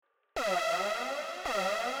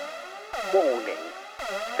Warning.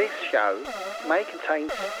 This show may contain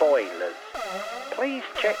spoilers. Please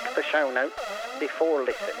check the show notes before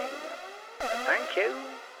listening. Thank you.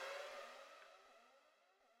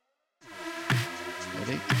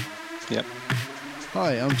 Ready? Yep.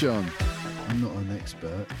 Hi, I'm John. I'm not an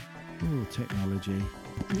expert. Ooh, technology.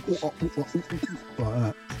 Like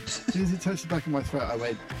that. As soon as it touched the back of my throat, I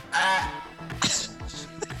went, ah!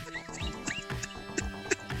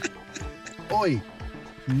 Oi!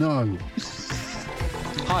 No.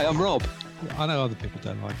 Hi, I'm Rob. I know other people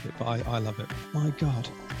don't like it, but I love it. My God.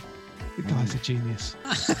 The guy's a genius.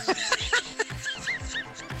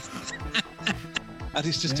 And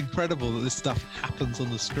it's just incredible that this stuff happens on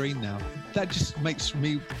the screen now. That just makes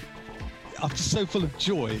me... I'm just so full of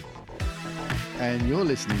joy. And you're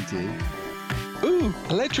listening to... Ooh,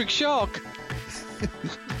 electric shock.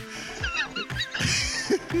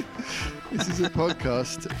 This is a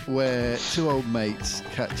podcast where two old mates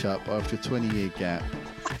catch up after a 20-year gap.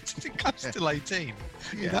 I think I'm still 18.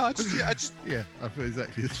 Yeah. You know, I just Yeah, I feel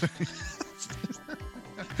exactly the same.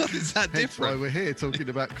 is that Hence why different? we're here talking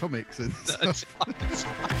about comics and stuff.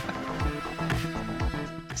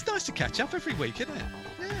 It's nice to catch up every week, isn't it?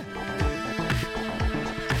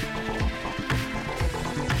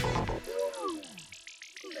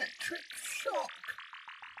 Electric shock.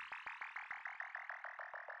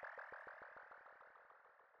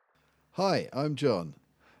 Hi, I'm John.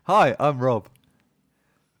 Hi, I'm Rob.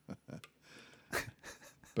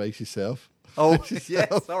 Brace yourself. Oh, Brace yeah,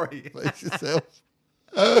 yourself. sorry. Brace yourself.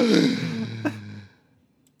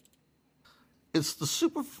 It's the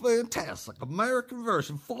super fantastic American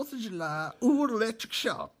version, 4th of July, ooh, electric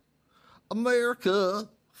shock. America,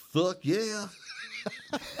 fuck yeah.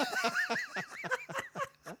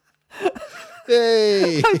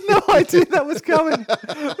 Hey! I had no idea that was coming.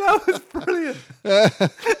 That was brilliant.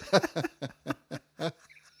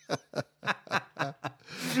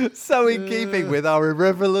 So in keeping with our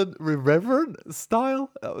irreverent style,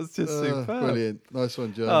 that was just superb. Brilliant. Nice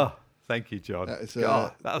one, John. Oh, thank you, John. That is,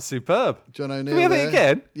 God, that was superb. John O'Neill. Can we have there. it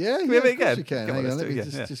again? Yeah, Can we have it of course again? you can. Come Hang on, on, let's let do me it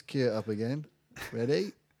again, just cue it up again.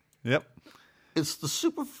 Ready? Yep. It's the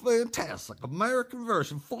super fantastic American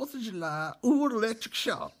version, 4th of July, ooh, electric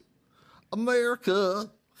shock. America,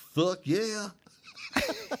 fuck yeah.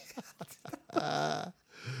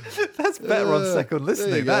 That's better on second there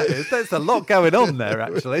listening. you That go. is. There's a lot going on there,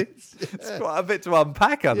 actually. It's quite a bit to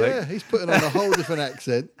unpack, I think. Yeah, he's putting on a whole different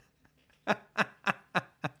accent.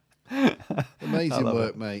 Amazing love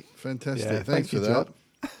work, it. mate. Fantastic. Yeah, Thanks thank for you, that.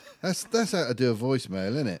 John. That's how to do a voicemail,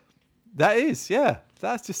 isn't it? That is, yeah.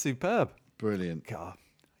 That's just superb. Brilliant. God.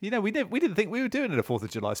 You know, we didn't think we were doing a 4th of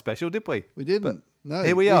July special, did we? We didn't. No,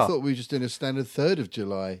 here we are. thought we were just doing a standard 3rd of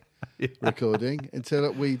July recording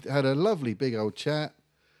until we had a lovely big old chat.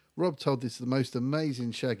 Rob told us the most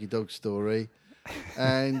amazing Shaggy Dog story,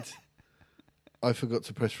 and I forgot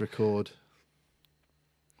to press record.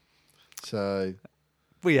 So,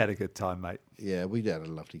 We had a good time, mate. yeah, we had a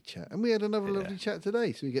lovely chat. And we had another lovely chat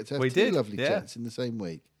today, so we get to have We two did, lovely yeah. chats in the same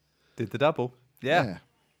week. Did the double. Yeah.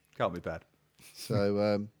 Can't be bad.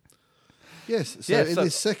 So, yes. So Yeah, in so-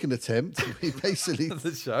 this second attempt, we basically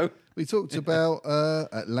The show. we talked about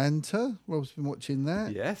Atlanta. Rob's been watching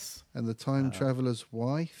that, Yes. and the Time Traveler's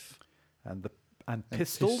Wife, And and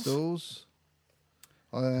Pistols.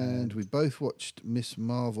 And we both watched Miss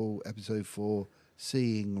Marvel episode 4,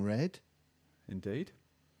 Seeing Red. Indeed.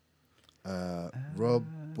 Rob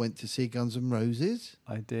went to see Guns N' Roses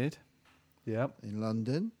I did. Yep. in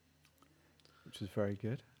London. Which was very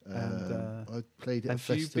good. And I played at a have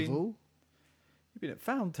you been- festival. you've been at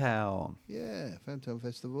Foundtown. Yeah, Phantom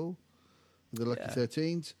Festival with the Lucky Yeah.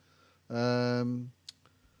 13s.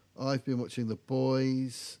 I've been watching The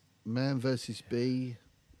Boys, Man vs. Bee,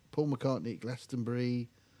 Paul McCartney at Glastonbury,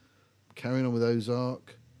 carrying on with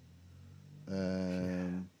Ozark.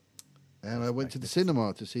 And I went to the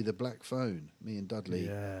cinema to see The Black Phone. Me and Dudley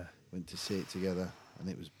Yeah. went to see it together, and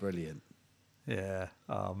it was brilliant. Yeah.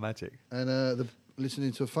 Oh, magic. And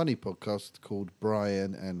listening to a funny podcast called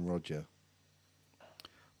Brian and Roger.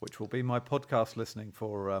 Which will be my podcast listening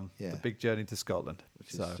for Yeah. the big journey to Scotland.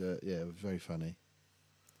 Which So, is, it was very funny.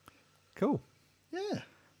 cool. Yeah.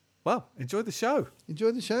 Well, enjoy the show.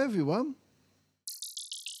 Enjoy the show, everyone.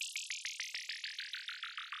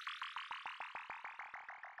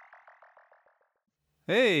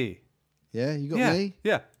 Hey. Yeah, you got yeah. me?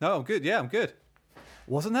 Yeah. No, I'm good. Yeah, I'm good.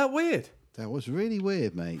 Wasn't that weird? That was really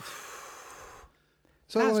weird, mate.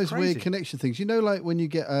 So That's one of those crazy. weird connection things. You know, like when you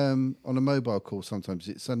get on a mobile call, sometimes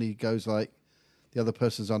it suddenly goes like the other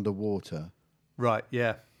person's underwater. Right.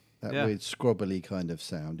 Yeah. That Yeah. weird scrobbly kind of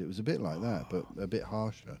sound. It was a bit like that, but a bit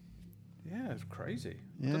harsher. Yeah, it was crazy.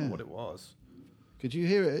 I Yeah. don't know what it was. Could you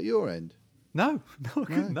hear it at your end? No, I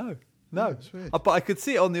couldn't. No. That's weird. But I could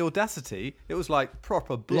see it on the Audacity. It was like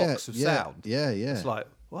proper blocks of sound. Yeah. It's like,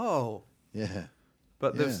 whoa. Yeah.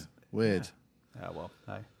 But Yeah. there's Weird. Yeah, well,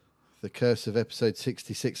 hey. The curse of episode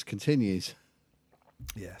 66 continues.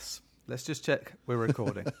 Yes. Let's just check we're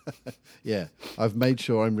recording. Yeah. I've made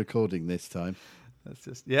sure I'm recording this time. Let's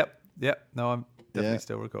just. Yep. No, I'm definitely Yeah.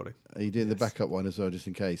 still recording. Are you doing the Yes. backup one as well, just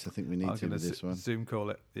in case? I think we need I'm to going with to this one. Zoom call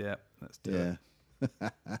it. Yeah. Let's do Yeah. it.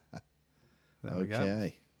 There we go.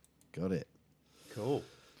 Okay. Got it. Cool.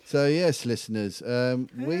 So yes, listeners,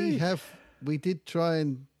 we did try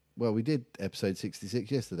and we did episode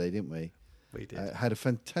 66 yesterday, didn't we? We did. Had a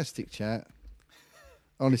fantastic chat.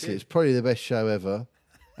 Honestly, it's probably the best show ever,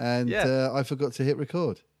 and Yeah. I forgot to hit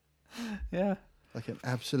record Yeah. like an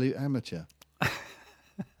absolute amateur.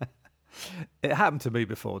 It happened to me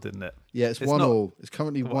before, didn't it? Yeah, it's It's 1-all. not- It's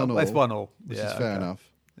currently 1-all. It's 1-all. which Yeah, is fair okay.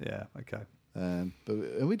 enough. Yeah. Okay.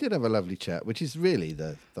 But we did have a lovely chat, which is really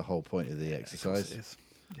the whole point of the Of course exercise. it is.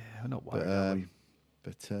 Yeah, we're not But, worried. are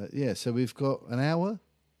we? yeah, so we've got an hour.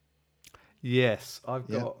 Yes, I've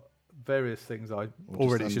Yeah. got various things I just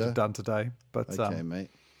already should under. have done today, but Okay, mate.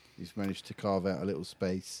 You've managed to carve out a little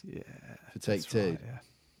space yeah, for take that's two. right,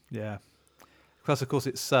 yeah. Plus, of course,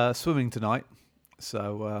 it's swimming tonight,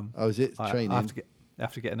 so Oh, is it training? I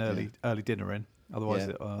have to get an early dinner in, otherwise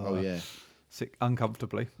Yeah. I'll sit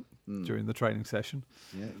uncomfortably during the training session.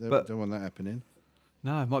 Yeah, But- don't want that happening.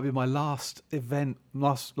 No, it might be my last event,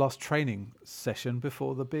 last training session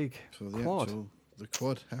before the big So the quad. the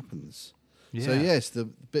quad happens. Yeah. So yes, the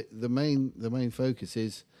main focus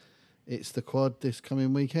is it's the quad this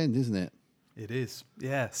coming weekend, isn't it? It is.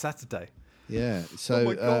 Yeah, Saturday. Yeah. So oh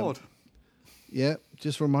my god! yeah,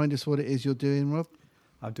 just remind us what it is you're doing, Rob.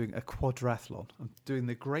 I'm doing a quadrathlon. I'm doing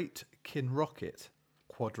the Great Kinrocket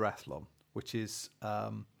Quadrathlon, which is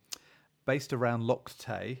based around Loch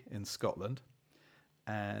Tay in Scotland.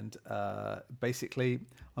 And basically,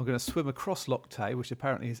 I'm going to swim across Loch Tay, which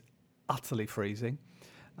apparently is utterly freezing.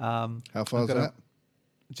 How far is that?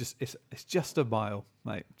 It's just a mile,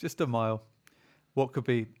 mate. Just a mile. What could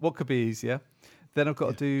be easier? Then I've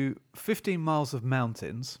got to do 15 miles of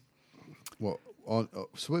mountains. What on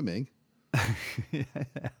swimming?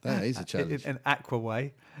 That is a challenge. In aqua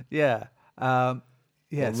way. Yeah. Yeah.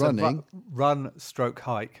 Well, so running. Run stroke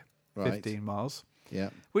hike, Right. 15 miles, Yeah.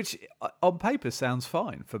 which on paper sounds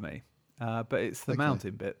fine for me. But it's the Okay.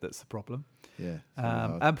 mountain bit that's the problem. Yeah. it's really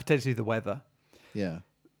hard. And potentially the weather. Yeah.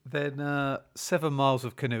 Then 7 miles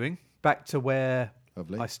of canoeing back to where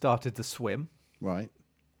Lovely. I started the swim. Right.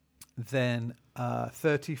 Then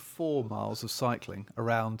 34 miles of cycling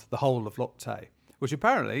around the whole of Loch Tay, which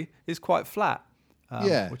apparently is quite flat.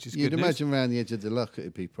 Yeah. Which is You'd good news. imagine around the edge of the loch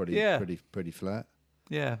it'd be Yeah. pretty flat.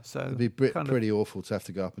 Yeah, so It'd be kind of- pretty awful to have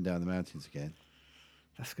to go up and down the mountains again.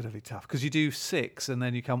 that's going to be tough because you do 6 and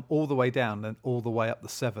then you come all the way down and all the way up the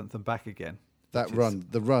 7th and back again. That which is- run,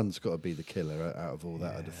 the run's got to be the killer out of all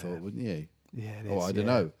that, I'd have thought, wouldn't you? Yeah, it is. Oh, I don't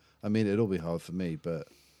know. I mean, it'll be hard for me, but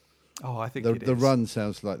Oh, I think the is. run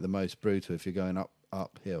sounds like the most brutal if you're going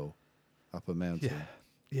uphill, up a mountain. Yeah,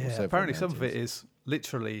 yeah. several Apparently, some of it mountains. is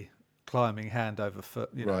literally climbing hand over foot.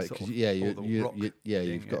 You know, Right, sort because of yeah, all the rock you've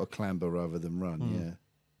thing, got yeah. to clamber rather than run.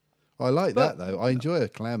 Yeah, I like But- that though. I enjoy a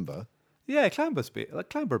clamber. Yeah, clamber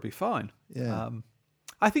would be fine. Yeah.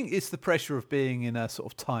 I think it's the pressure of being in a sort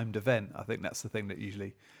of timed event. I think that's the thing that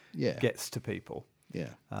usually Yeah, gets to people.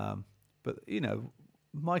 yeah, But you know,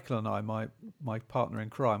 Michael and I, my partner in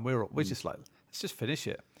crime, we're just like, let's just finish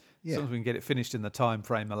it. Yeah. As long as we can get it finished in the time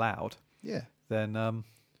frame allowed, yeah. then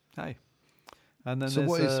hey. And then So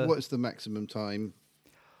there's, what's the maximum time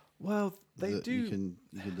well, they that do. you can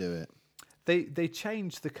do it? They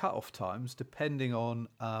change the cut-off times depending on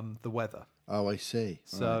the weather. Oh, I see.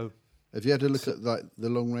 So Right. Have you had a look at like the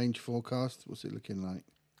long range forecast? What's it looking like?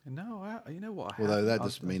 no, you know what? I Although haven't. that I-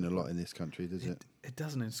 doesn't mean a lot in this country, does it? It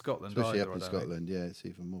doesn't in Scotland, Especially either, up in I don't think. Scotland. Yeah, it's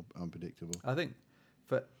even more unpredictable. I think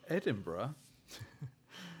for Edinburgh,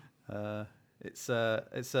 it's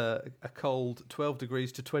a cold 12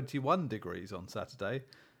 degrees to 21 degrees on Saturday,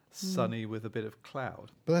 sunny with a bit of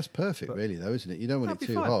cloud. But that's perfect, really, though, isn't it? You don't want it That'd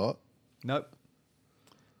be too fine. hot. Nope.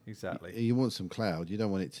 Exactly. You want some cloud. You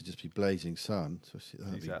don't want it to just be blazing sun. So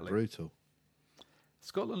that'd Exactly. be brutal.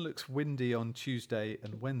 Scotland looks windy on Tuesday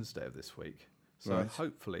and Wednesday of this week, so Right.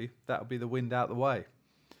 hopefully that'll be the wind out the way.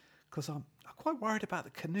 Because I'm quite worried about the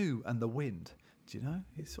canoe and the wind. Do you know?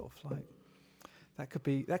 It's sort of like that could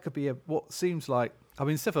be what seems like. I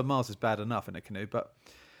mean, 7 miles is bad enough in a canoe, but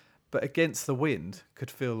against the wind could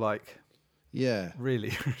feel like Yeah, really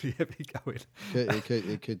really heavy going.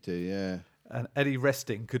 it could do. Yeah, And any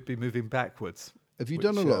resting could be moving backwards. Have you which,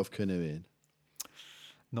 done a lot of canoeing?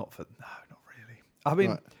 No, not really. I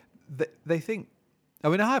mean, they think. I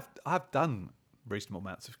mean, I have done reasonable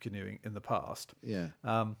amounts of canoeing in the past. Yeah.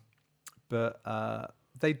 But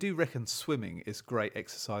they do reckon swimming is great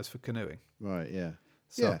exercise for canoeing. Right. Yeah.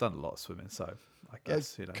 So yeah. I've done a lot of swimming. So I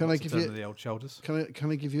guess can I give you the old shoulders?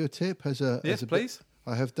 Can I give you a tip Yes, as a please.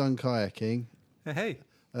 I have done kayaking. Hey.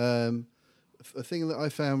 A thing that I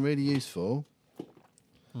found really useful.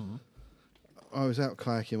 I was out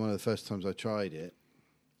kayaking one of the first times I tried it.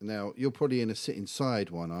 Now you're probably in a sit inside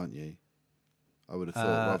one, aren't you? I would have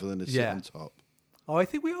thought rather than a sit on top. Oh, I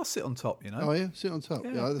think we are sit on top. You know. Oh yeah, sit on top.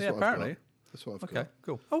 Yeah, Yeah, that's what apparently. I've got. That's what I've Okay, got.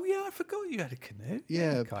 cool. Oh yeah, I forgot you had a canoe.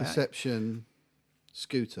 Yeah, kayak. Perception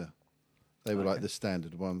scooter. They were like the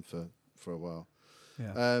standard one for a while.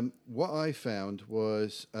 Yeah. What I found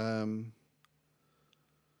was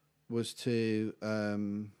to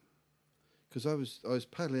because I was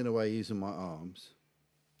paddling away using my arms,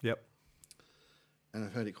 Yep. and I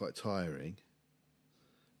found it quite tiring.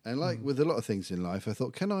 And like with a lot of things in life, I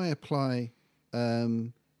thought, can I apply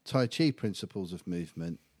Tai Chi principles of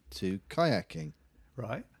movement to kayaking?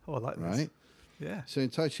 Right. Oh, I like this. Right. Yeah. So in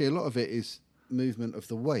Tai Chi, a lot of it is movement of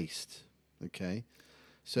the waist. Okay.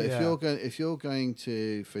 So Yeah. if you're going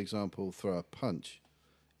to, for example, throw a punch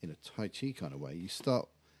in a Tai Chi kind of way, you start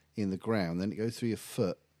in the ground, then it goes through your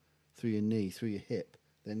foot, through your knee, through your hip,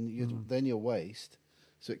 then your waist.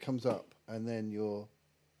 So it comes up, and then your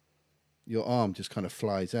arm just kind of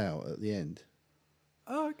flies out at the end.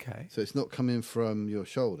 Oh, okay. So it's not coming from your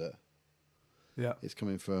shoulder; Yeah. it's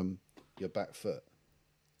coming from your back foot.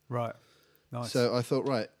 Right. Nice. So I thought,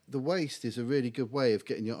 right, the waist is a really good way of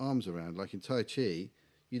getting your arms around. Like in Tai Chi,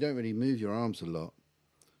 you don't really move your arms a lot,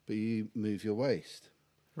 but you move your waist.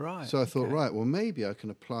 right. So I thought, okay. right, well, maybe I can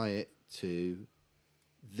apply it to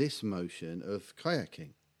this motion of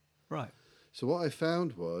kayaking. Right. So what I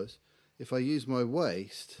found was, if I use my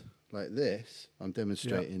waist like this, I'm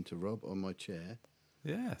demonstrating to Rob on my chair,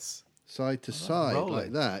 Yes. side to side rolling.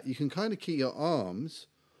 like that, you can kind of keep your arms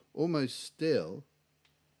almost still.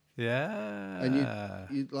 Yeah. And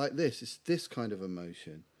you like this. It's this kind of a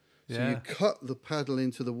motion. So Yeah. you cut the paddle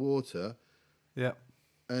into the water Yep.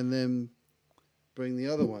 and then bring the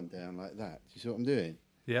other one down like that. Do you see what I'm doing?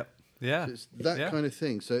 Yep. Yeah. So it's that Yeah. kind of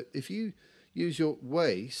thing. So if you use your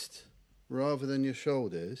waist rather than your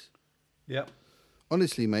shoulders, Yep.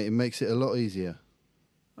 honestly, mate, it makes it a lot easier.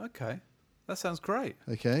 Okay. That sounds great.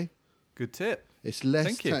 Okay? Good tip. It's less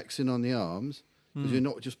Thank you. taxing on the arms because you're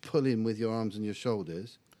not just pulling with your arms and your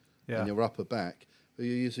shoulders Yeah. and your upper back, but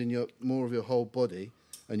you're using more of your whole body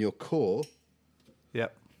and your core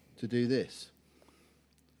Yep. to do this.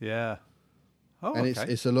 Yeah. Oh, And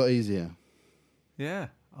okay. it's a lot easier. Yeah.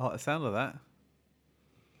 I like the sound of that.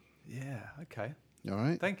 Yeah. Okay. All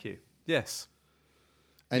right? Thank you. Yes.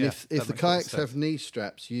 And Yeah, if that the makes a lot of kayaks sense. have knee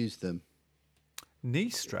straps, use them. Knee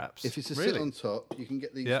straps. If it's a really? sit on top, you can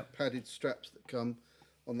get these Yep. padded straps that come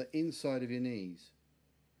on the inside of your knees.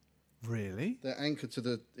 Really? They're anchored to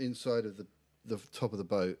the inside of the top of the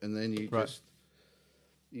boat, and then you Right.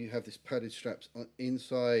 you have this padded straps on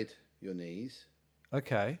inside your knees,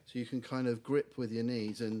 Okay. so you can kind of grip with your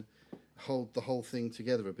knees and hold the whole thing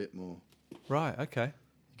together a bit more. Right. Okay.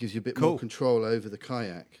 It gives you a bit Cool. more control over the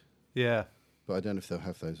kayak. Yeah. But I don't know if they'll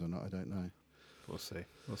have those or not. I don't know. We'll see.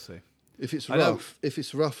 We'll see. If it's I know- rough, if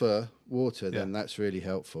it's rougher water, then Yeah. that's really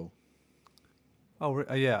helpful Oh, yeah.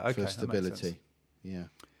 Okay. for that makes sense. stability. Yeah.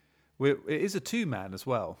 It is a two-man as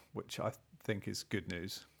well, which I think is good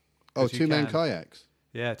news. Oh, 'Cause you 2-man can- kayaks.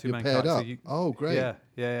 Yeah, You're two-man paired kayak. up. Oh, great.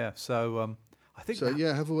 Yeah. So I think So that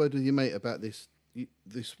yeah, have a word with your mate about this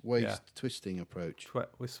waist twisting approach.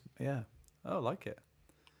 yeah. Oh, I like it.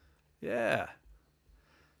 Yeah.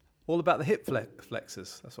 All about the hip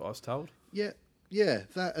flexors. That's what I was told. Yeah,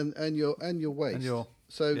 that and your waist. And your-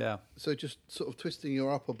 so yeah. so just sort of twisting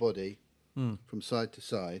your upper body from side to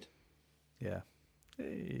side. Yeah.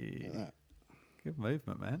 Hey, Like that. good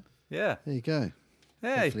movement, man. Yeah. There you go.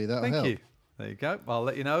 Hey, Hopefully that'll thank help. you. There you go. I'll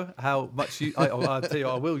let you know how much you. I'll tell you,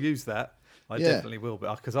 I will use that. I Yeah. definitely will,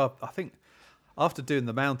 because I think after doing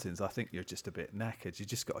the mountains, I think you're just a bit knackered. You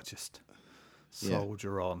just got to Yeah.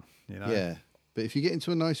 soldier on. You know. Yeah, but if you get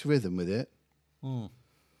into a nice rhythm with it,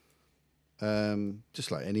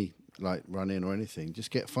 just like running or anything,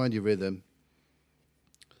 just find your rhythm.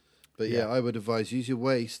 But yeah, Yeah. I would advise use your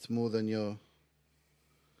waist more than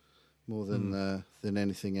than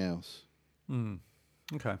anything else.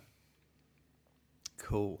 Okay.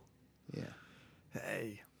 Cool. Yeah.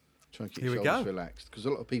 Hey. Try and keep Here we your go. shoulders relaxed because a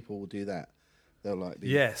lot of people will do that. They'll like be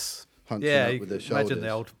Yes. hunching Yeah. up You with can their shoulders. imagine the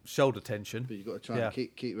old shoulder tension. But you've got to try Yeah.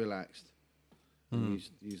 and keep relaxed. and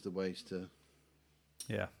use the waves to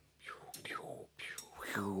Yeah.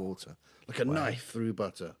 through the water like a knife through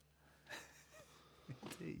butter.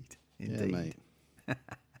 Indeed. Yeah, mate.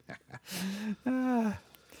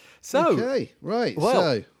 So, Okay, right.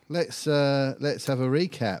 well- So let's have a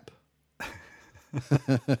recap.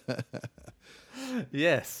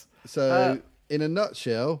 yes. So, in a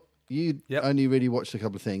nutshell, you Yep. only really watched a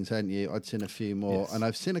couple of things, hadn't you? I'd seen a few more, Yes. and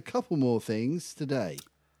I've seen a couple more things today.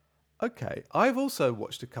 Okay. I've also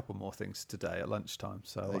watched a couple more things today at lunchtime,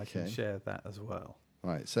 so I can Okay. share that as well.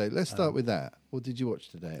 Right. So let's start with that. What did you watch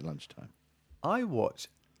today at lunchtime? I watched.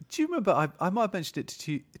 Do you remember? I might have mentioned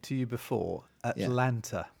it to you before.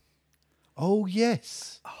 Atlanta. Oh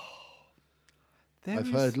yes, There I've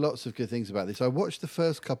is- heard lots of good things about this. I watched the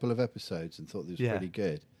first couple of episodes and thought this was Yeah. pretty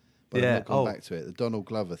good, but Yeah, I've not gone oh. back to it. The Donald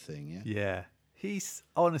Glover thing, yeah. Yeah. He's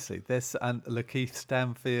honestly there's and Lakeith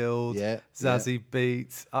Stanfield, Yeah, Zazie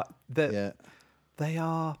Beetz. Yeah. They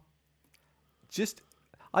are just.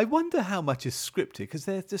 I wonder how much is scripted because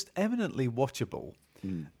they're just eminently watchable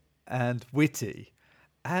and witty,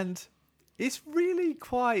 and it's really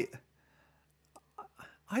quite.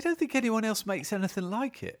 I don't think anyone else makes anything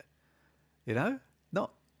like it. You know,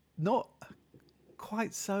 not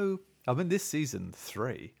quite so. I mean, this season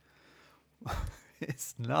 3,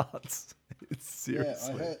 it's nuts. It's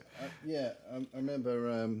seriously. I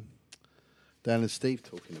remember Dan and Steve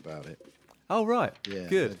talking about it. Oh right, Yeah,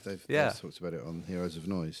 good. They've yeah, talked about it on Heroes of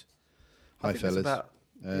Noise. I Hi, think that's fellas. about-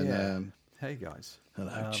 And, yeah. Hey guys.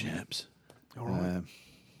 hello, chaps. All right.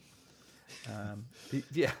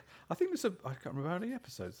 Yeah, I think there's I can't remember how many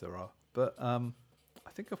episodes there are, but I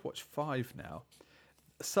think I've watched 5 now.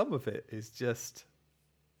 Some of it is just,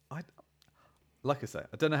 like I say,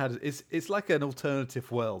 I don't know how to. It's like an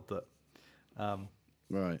alternative world that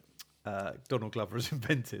Right. Donald Glover has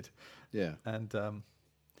invented, Yeah. and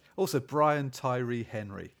also Brian Tyree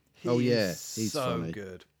Henry. Oh, yeah, He's he's so funny.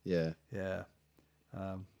 good. Yeah. Yeah,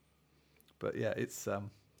 but yeah, it's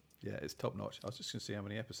top notch. I was just going to see how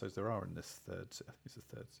many episodes there are in this third. I think it's the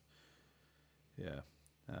third. Yeah.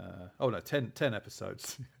 Oh no, 10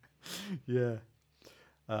 episodes. Yeah.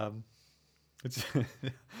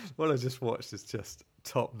 What I just watched is just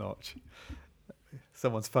top notch.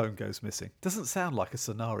 Someone's phone goes missing. Doesn't sound like a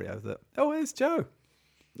scenario that. Oh, it's Joe.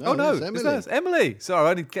 Oh no, it's Emily. it's Emily. Sorry,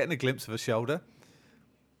 only getting a glimpse of her shoulder.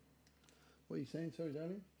 What are you saying? Sorry,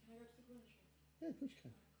 darling. Yeah, of course you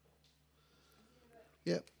can.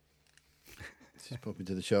 Yep. Just pop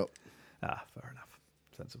into the shop. Ah, fair enough.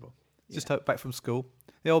 Sensible. Just back from school.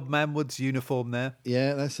 The old Manwoods uniform there.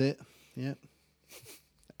 Yeah, that's it. Yeah.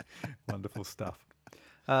 Wonderful stuff.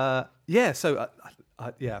 Yeah, so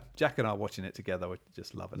Jack and I are watching it together. We're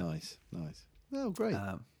just loving it. Nice. Oh, great.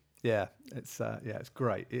 Yeah, it's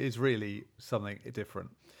great. It is really something different.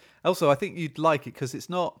 Also, I think you'd like it because it's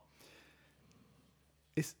not.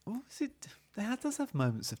 It's what is it? It does have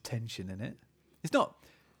moments of tension in it. It's not.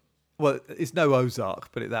 Well, it's no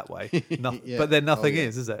Ozark, put it that way. Yeah. But then nothing Oh, yeah.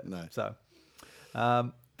 is it? No. So,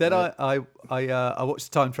 then I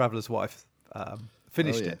watched Time Traveler's Wife.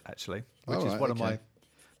 Finished yeah. it actually, which All is right, one okay. of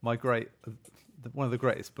my great, one of the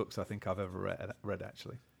greatest books I think I've ever read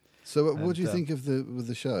actually. So, what do you and, think of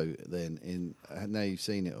the show then? Now you've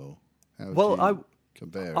seen it all. How would Well, you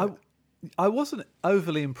compare it? I wasn't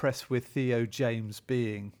overly impressed with Theo James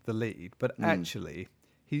being the lead, but actually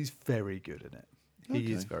he's very good in it.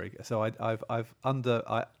 He is Okay. very good. So I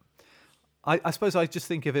suppose I just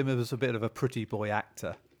think of him as a bit of a pretty boy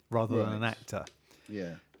actor rather than an Right. actor.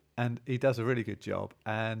 Yeah. And he does a really good job.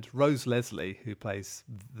 And Rose Leslie, who plays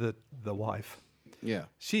the wife, Yeah.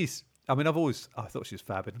 I thought she was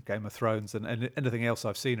fab in Game of Thrones and anything else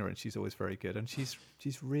I've seen her in, she's always very good. And she's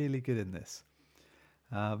really good in this.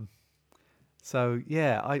 So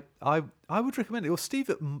yeah, I would recommend it. Well,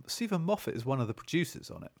 Stephen Moffat is one of the producers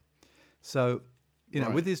on it. So,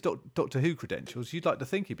 Right. with his Doctor Who credentials, you'd like to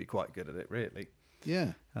think he'd be quite good at it, really.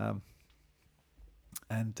 Yeah.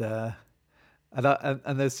 And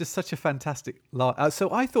there's just such a fantastic. So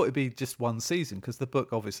I thought it'd be just one season because the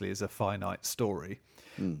book obviously is a finite story,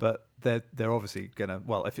 but they're obviously gonna.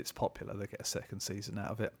 Well, if it's popular, they get a second season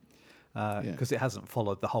out of it because it hasn't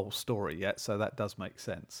followed the whole story yet. So that does make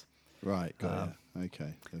sense. Right. Got it.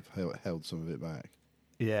 Okay. They've held some of it back.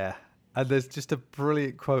 Yeah, and there's just a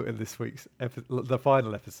brilliant quote in this week's the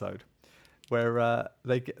final episode, where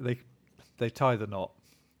they tie the knot,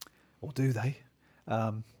 or do they?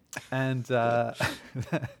 And the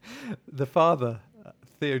father,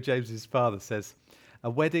 Theo James's father, says, "A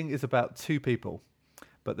wedding is about 2 people,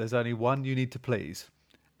 but there's only one you need to please,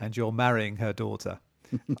 and you're marrying her daughter."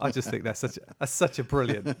 I just think that's such a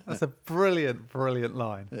brilliant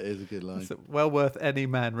line. It is a good line. It's well worth any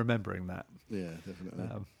man remembering that. Yeah, definitely.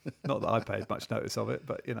 Not that I paid much notice of it,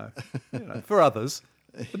 but for others,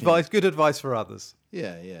 good advice for others.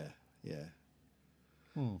 Yeah.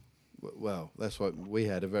 Well, that's why we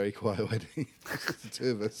had a very quiet wedding, the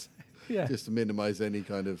two of us, Yeah, just to minimise any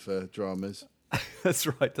kind of dramas. that's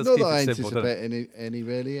right. Does Not keep that I it simple, doesn't it? anticipate any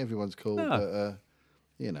really. Everyone's cool, No.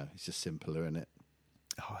 but it's just simpler, isn't it?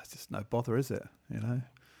 Oh, it's just no bother, is it?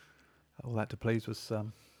 All that to please was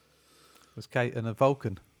Kate and a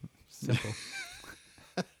Vulcan. Simple.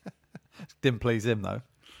 Didn't please him though.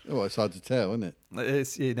 Oh, it's hard to tell, isn't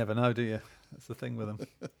it? You never know, do you? That's the thing with them.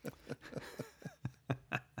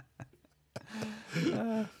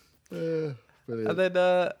 Brilliant.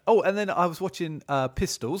 And then I was watching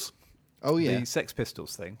Pistols. Oh yeah. The Sex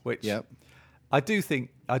Pistols thing, which Yep. I do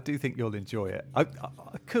think you'll enjoy it. I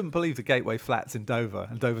couldn't believe the Gateway Flats in Dover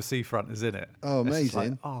and Dover Seafront is in it. Oh, It's just like,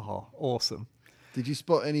 amazing. awesome. Did you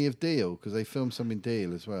spot any of Deal? Because they filmed some in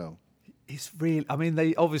Deal as well. It's real. I mean,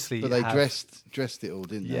 they obviously But they have- dressed it all,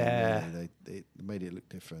 didn't they? Yeah. They made it look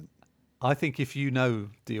different. I think if you know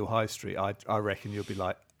Deal High Street, I reckon you'll be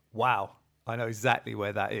like, wow, I know exactly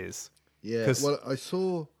where that is. Yeah. 'Cause- Well, I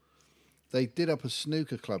saw they did up a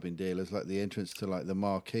snooker club in Deal as like the entrance to like the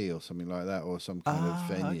Marquee or something like that, or some kind of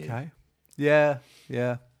venue. Okay. Yeah.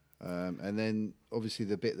 And then obviously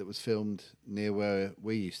the bit that was filmed near where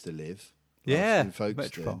we used to live. Yeah. in Folkestone.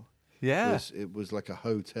 Metropole. Yeah. It was like a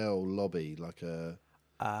hotel lobby, like a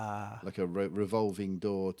revolving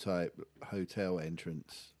door type hotel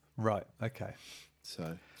entrance. Right. Okay.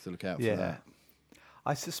 So to look out for Yeah. that.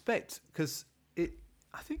 I suspect because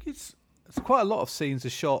I think it's quite a lot of scenes are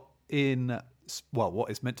shot in what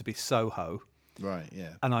is meant to be Soho, Right.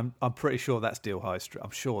 Yeah. and I'm pretty sure that's Deal High Street. I'm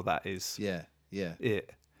sure that is Yeah. Yeah.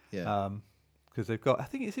 it. Yeah. Because they've got, I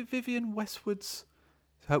think it's Vivienne Westwood's.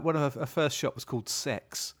 One of her first shot was called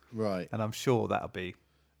Sex, Right. and I'm sure that'll be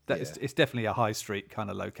that. Yeah. It's definitely a high street kind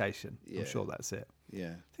of location. Yeah. I'm sure that's it.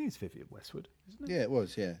 Yeah. I think it's Vivienne Westwood, isn't it? Yeah. It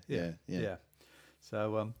was. Yeah. Yeah.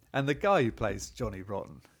 So, and the guy who plays Johnny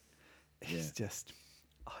Rotten, he's Yeah. just,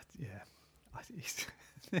 he's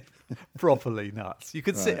properly nuts. You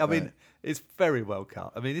can see. Right, I mean, right. it's very well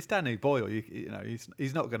cut. I mean, it's Danny Boyle.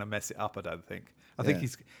 He's not going to mess it up. I don't think. I think Yeah.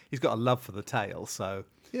 he's got a love for the tale, so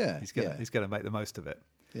Yeah. he's gonna make the most of it.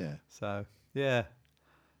 Yeah. So yeah,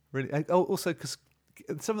 really. Also, because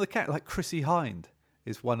some of the characters, like Chrissy Hind,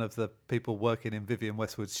 is one of the people working in Vivienne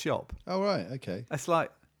Westwood's shop. Oh right. Okay. It's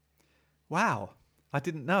like, wow, I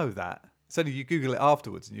didn't know that. It's only you Google it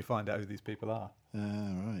afterwards and you find out who these people are.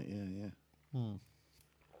 Right. Yeah. Yeah.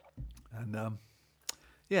 And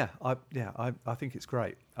I think it's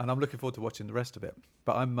great, and I'm looking forward to watching the rest of it.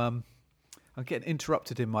 But I'm getting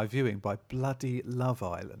interrupted in my viewing by bloody Love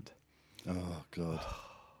Island. Oh God.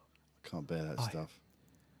 I can't bear that stuff.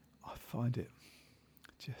 I find it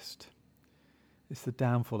just. It's the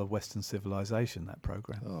downfall of Western civilization, that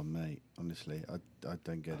program. Oh mate, honestly, I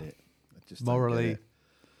don't get it. I just Morally don't get it.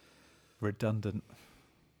 redundant.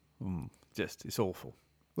 Just, it's awful.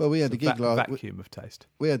 Well, we had It's a a gig last. vacuum of taste.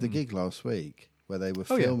 We had the gig last week where they were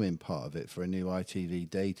Oh, yeah. filming part of it for a new ITV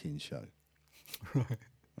dating show. Right.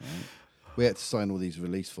 We had to sign all these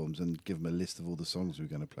release forms and give them a list of all the songs we were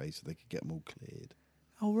going to play so they could get them all cleared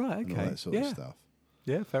Oh, right, and okay. all that sort of stuff.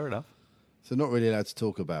 Yeah, fair enough. So not really allowed to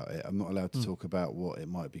talk about it. I'm not allowed to talk about what it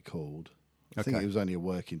might be called. I think Okay. it was only a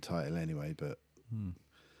working title anyway, but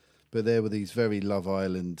there were these very Love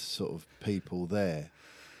Island sort of people there.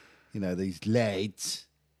 You know, these lads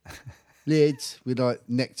with like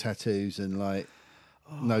neck tattoos and like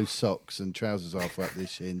no socks and trousers halfway up their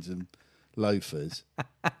shins and loafers.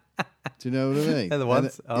 Do you know what I mean? They're the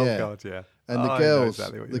ones? And, yeah. God, yeah. And Oh, the I know girls,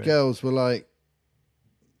 exactly what you the mean. girls were like,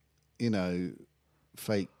 you know,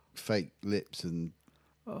 fake lips and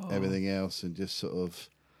everything else, and just sort of.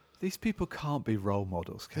 These people can't be role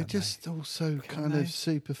models, can They're just also kind they? of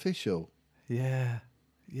superficial, they?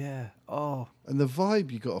 Yeah. Oh, and the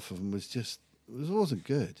vibe you got off of them was wasn't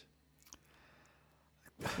good.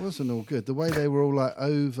 It wasn't all good. The way they were all like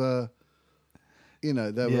over, you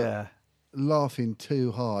know, they were yeah. laughing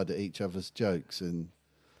too hard at each other's jokes and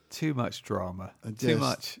Too much drama. and Too just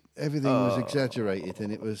much. Everything was exaggerated,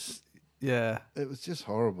 and it was Yeah. just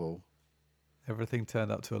horrible. Everything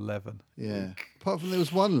turned up to 11. Yeah. Apart from there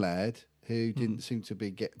was one lad who didn't seem to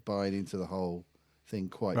be buying into the whole thing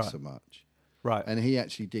quite Right. so much. Right. And he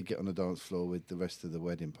actually did get on the dance floor with the rest of the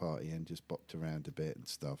wedding party and just bopped around a bit and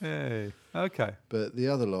stuff. Hey. Okay. But the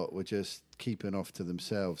other lot were just keeping off to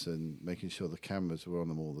themselves and making sure the cameras were on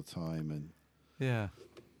them all the time. And Yeah.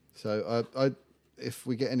 so if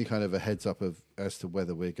we get any kind of a heads up as to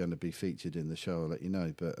whether we're going to be featured in the show, I'll let you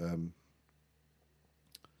know.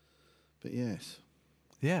 But yes.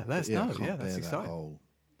 Yeah, let us know. I can't Yeah, that's bear exciting.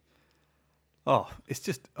 It's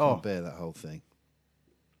just Can't bear that whole thing.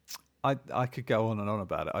 I could go on and on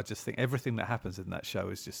about it. I just think everything that happens in that show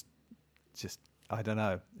is just I don't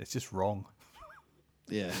know. It's just wrong.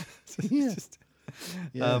 Yeah. It's just,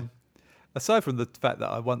 Yeah. aside from the fact that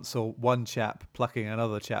I once saw one chap plucking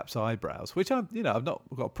another chap's eyebrows, which I've not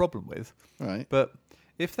got a problem with. Right. But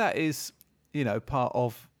if that is, part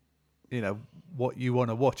of, what you want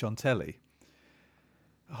to watch on telly,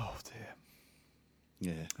 oh dear,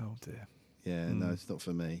 Yeah. oh dear, Yeah. No, it's not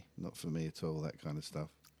for me. Not for me at all. That kind of stuff.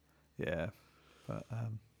 yeah.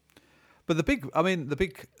 But the big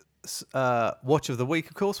watch of the week,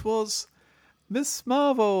 of course, was Miss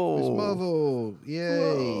Marvel. Miss Marvel. Yay.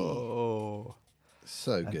 Oh,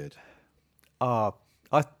 So good.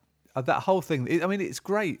 that whole thing. It's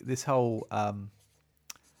great. This whole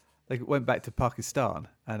they went back to Pakistan,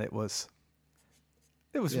 and it was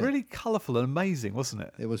really colourful and amazing, wasn't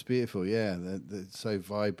it? It was beautiful, yeah. They're so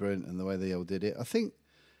vibrant, and the way they all did it. I think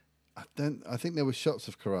there were shots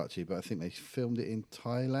of Karachi, but I think they filmed it in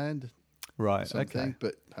Thailand. Right. Something. Okay.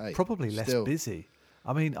 But hey, Probably less still, busy.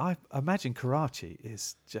 I imagine Karachi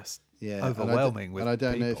is just yeah, overwhelming with and I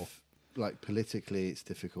don't know people. if, like, politically it's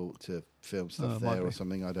difficult to film stuff it might there or be.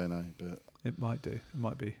 something. I don't know, but It might do. It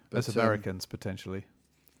might be. But, As Americans, potentially.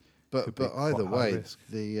 Could be either quite high way, risk.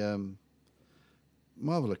 the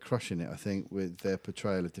Marvel are crushing it. I think with their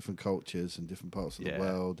portrayal of different cultures and different parts of the Yeah.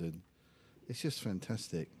 world, and it's just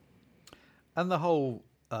fantastic. And the whole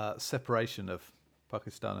separation of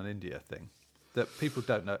Pakistan and India thing that people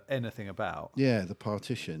don't know anything about. Yeah, the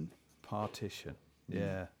partition. Partition.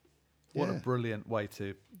 Yeah. What a Yeah. brilliant way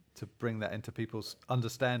to bring that into people's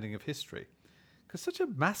understanding of history. Because such a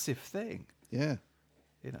massive thing, Yeah,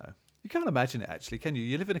 You can't imagine it, actually, can you?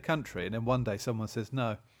 You live in a country and then one day someone says,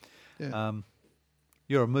 no, yeah,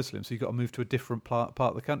 you're a Muslim, so you've got to move to a different part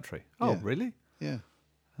of the country. Oh, Yeah. really? yeah.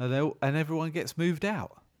 And everyone gets moved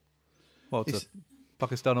out. Well, to It's-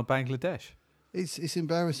 Pakistan or Bangladesh. It's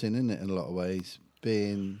embarrassing, isn't it, in a lot of ways,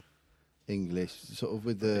 being English, sort of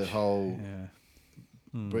with the whole Yeah.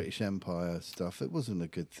 British Empire stuff. It wasn't a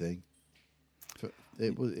good thing.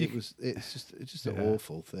 It's just an Yeah.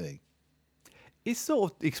 awful thing. It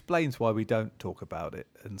sort of explains why we don't talk about it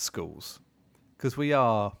in schools, because we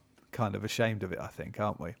are kind of ashamed of it, I think,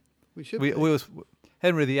 aren't we? We should. We be. always,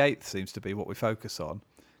 Henry VIII seems to be what we focus on,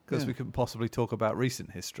 because Yeah. we couldn't possibly talk about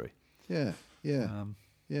recent history. Yeah, yeah,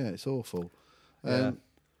 yeah. It's awful. Yeah.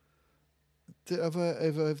 Have I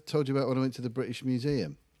ever told you about when I went to the British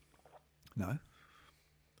Museum? No,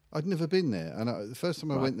 I'd never been there, and the first time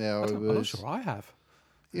I went there, I'm not sure I have.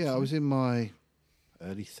 I was in my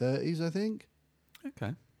early 30s, I think.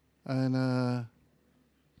 Okay. And a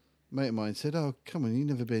mate of mine said, "Oh, come on, you've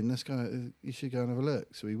never been. Let's go. You should go and have a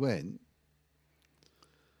look." So we went,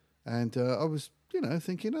 and I was,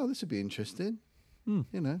 thinking, "Oh, this would be interesting."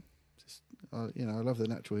 I love the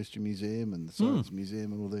Natural History Museum and the Science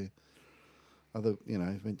Museum and all the other.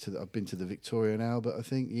 I've been to the Victoria and Albert, I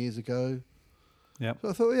think, years ago. Yeah. So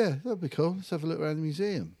I thought, yeah, that'd be cool. Let's have a look around the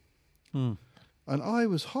museum. Hmm. And I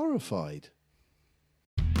was horrified.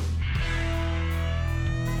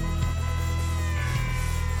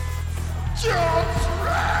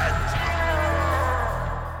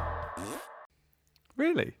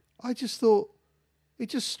 Really? I just thought, it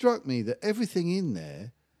just struck me that everything in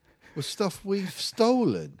there was stuff we've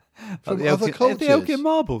stolen from the other cultures. The Elgin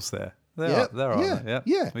marbles there. There Yeah, are. yeah,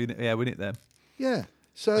 Yeah. yeah. We need them. Yeah.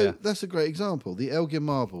 So Yeah. that's a great example. The Elgin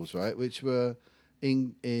marbles, right, which were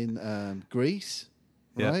in Greece,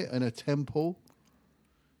 Yeah. right, and a temple.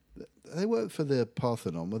 They weren't for the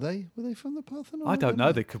Parthenon, were they? Were they from the Parthenon? I don't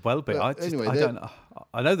know. They could well be. But anyway, I they're- don't know.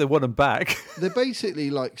 I know they want them back. They're basically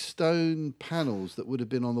like stone panels that would have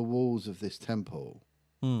been on the walls of this temple,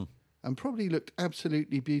 and probably looked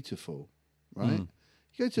absolutely beautiful, right?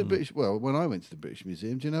 You go to the British. Well, when I went to the British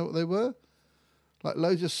Museum, do you know what they were? Like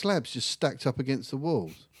loads of slabs just stacked up against the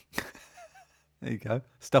walls. There you go.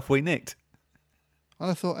 Stuff we nicked.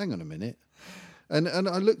 And I thought, hang on a minute, and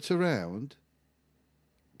I looked around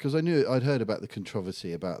because I knew I'd heard about the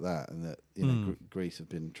controversy about that, and that Greece have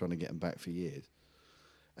been trying to get them back for years.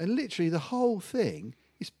 And literally, the whole thing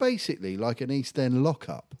is basically like an East End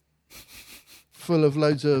lockup, full of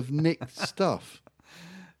loads of nicked stuff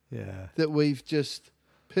Yeah. that we've just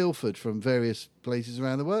pilfered from various places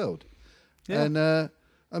around the world. Yeah. And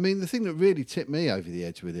I mean, the thing that really tipped me over the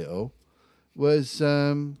edge with it all was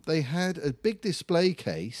they had a big display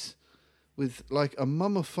case with like a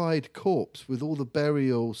mummified corpse with all the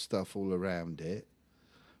burial stuff all around it.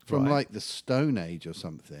 from Right. like the Stone Age or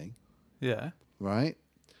something, Yeah. right?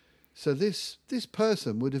 So this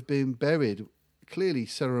person would have been buried clearly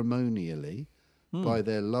ceremonially by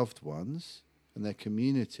their loved ones and their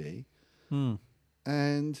community,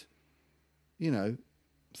 and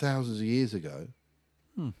thousands of years ago.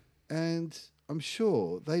 And I'm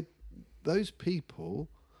sure those people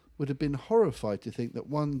would have been horrified to think that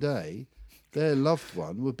one day their loved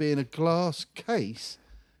one would be in a glass case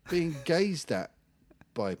being gazed at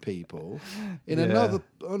by people in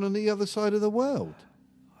on the other side of the world.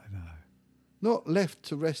 I know. Not left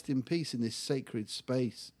to rest in peace in this sacred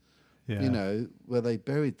space, Yeah. where they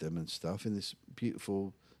buried them and stuff in this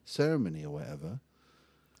beautiful ceremony or whatever.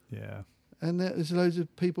 Yeah. And there's loads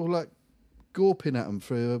of people like gawping at them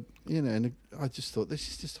through, and I just thought, this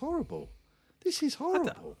is just horrible. This is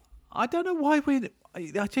horrible. I don't know why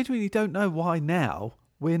I genuinely don't know why now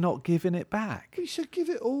we're not giving it back. We should give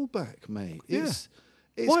it all back, mate. Yeah.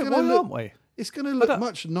 It's Why gonna look, aren't we? It's going to look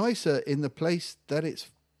much nicer in the place that it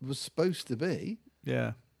was supposed to be.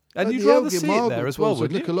 Yeah. And Like you'd the rather Elgin see it marble there as well, pools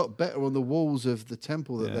would wouldn't look you? a lot better on the walls of the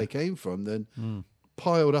temple that Yeah. they came from than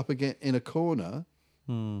piled up again in a corner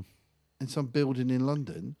in some building in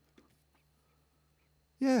London.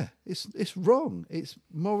 Yeah, it's wrong. It's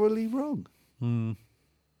morally wrong.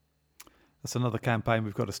 That's another campaign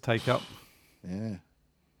we've got to take up. Yeah.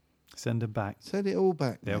 Send them back. Send it all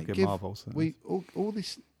back. The mate. Elgin Marbles. We all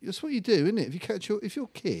this. That's what you do, isn't it? If your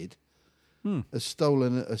kid has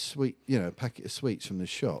stolen a sweet, a packet of sweets from the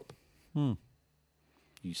shop,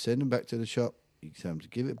 you send them back to the shop. You tell them to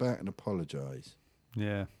give it back and apologise.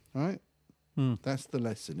 Yeah. Right? That's the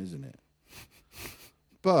lesson, isn't it?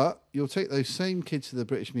 But you'll take those same kids to the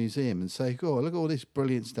British Museum and say, "Oh, look at all this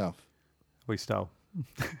brilliant stuff." We stole.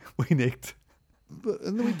 We nicked.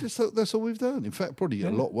 And then that's all we've done. In fact, probably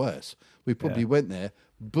a lot worse. We probably went there,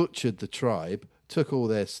 butchered the tribe, took all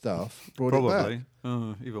their stuff, brought it back.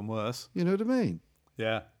 Probably. Even worse. You know what I mean?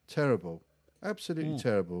 Yeah. Terrible. Absolutely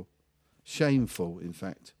terrible. Shameful, in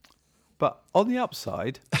fact. But on the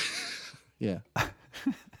upside, Yeah.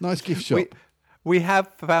 Nice gift shop. we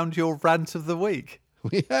have found your rant of the week.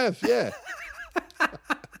 We have, yeah.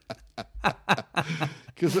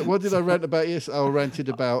 Because what did I rant about? Yes, I ranted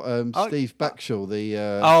about Steve Backshall, the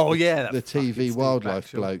that TV fucking wildlife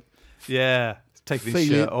Steve Backshall. bloke, Yeah. Taking his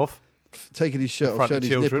Feeling- shirt off. taking his shirt In off, front showing of his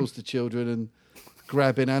children. nipples to children, and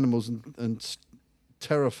grabbing animals and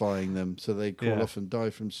terrifying them so they crawl Yeah. off and die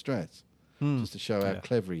from stress, just to show how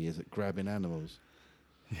clever he is at grabbing animals.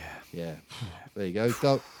 Yeah. There you go.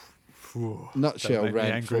 Nutshell Don't make me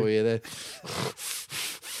rant angry. for you there.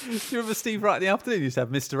 Do you remember Steve right in the afternoon used to have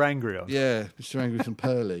Mr. Angry on? Yeah, Mr. Angry from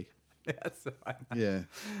Pearly. That's right. Yeah.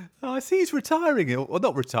 Oh, I see he's retiring. Or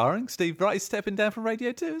not retiring. Steve Wright is stepping down from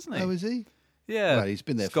Radio 2, isn't he? Oh, is he? Yeah. Well, he's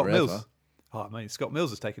been there Scott forever. Mills. Oh, I mean, Scott Mills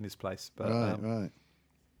has taken his place. But, Right.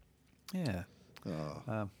 Yeah.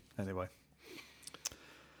 Oh. Anyway.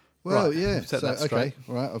 Well, Right, yeah. we've set So, that straight. okay.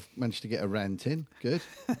 All right. I've managed to get a rant in. Good.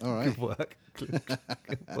 All right. Good work. Good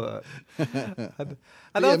work. And But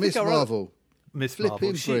I yeah, think Miss I wrote- Marvel. Miss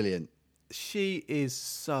Flipping Marvel. brilliant. She is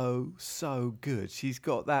so good. She's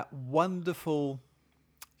got that wonderful,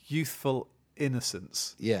 youthful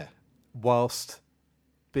innocence Yeah. whilst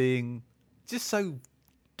being just so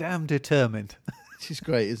damn determined. She's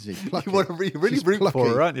great, isn't she? Plucky. You want to really She's root plucky. for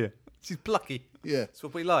her, aren't you? She's plucky. Yeah. That's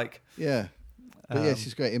what we like. Yeah. But yeah,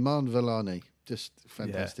 she's great. Iman Vellani. Just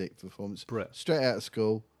fantastic performance. Brilliant. Straight out of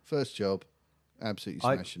school. First job. Absolutely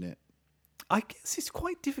smashing it. I guess it's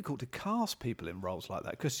quite difficult to cast people in roles like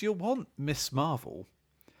that because you'll want Miss Marvel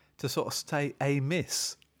to sort of stay a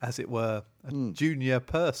miss, as it were, a junior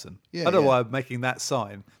person. Yeah, I don't know yeah. why I'm making that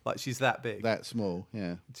sign, like she's that big. That small.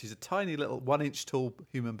 Yeah. She's a tiny little 1 inch tall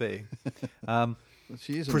human being. Well,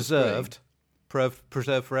 she is on the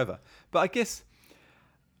Preserved forever. But I guess,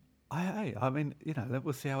 I mean,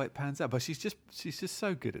 we'll see how it pans out. But she's just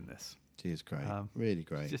so good in this. screen. She is great. Really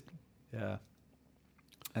great. Just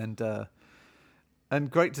and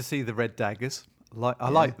great to see the Red Daggers. I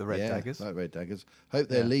like the Red Daggers. Like Red Daggers. Hope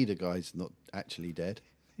their Yeah. leader guy's not actually dead.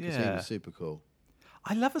 Because he Yeah. was super cool.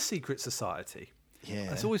 I love a secret society.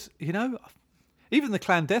 Yeah. It's always, even the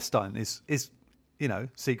clandestine is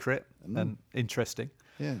secret and interesting.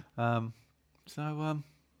 Yeah.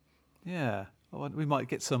 Yeah. We might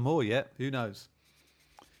get some more yet. Who knows?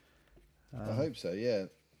 I hope so, yeah.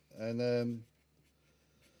 And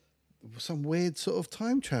some weird sort of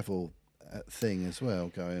time travel thing as well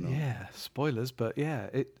going on. Yeah, spoilers, but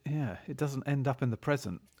it doesn't end up in the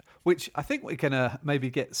present, which I think we're gonna maybe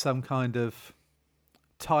get some kind of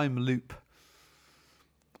time loop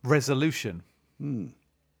resolution.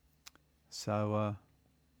 So,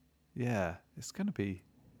 it's gonna be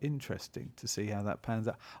interesting to see how that pans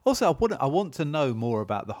out. Also, I want to know more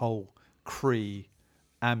about the whole Kree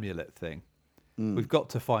amulet thing. We've got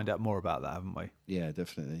to find out more about that, haven't we? Yeah,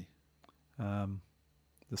 definitely.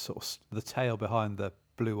 The sort of the tail behind the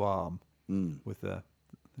blue arm with the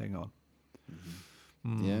thing on.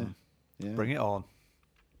 Yeah. Bring it on.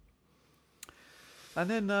 And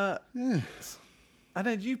then, and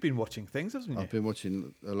then you've been watching things, haven't you? I've been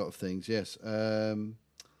watching a lot of things, yes.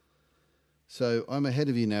 So I'm ahead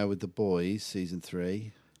of you now with The Boys, season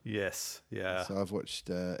 3. Yes, yeah. So I've watched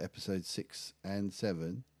episodes 6 and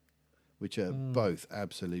 7, which are both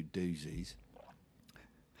absolute doozies.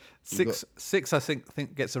 Six, I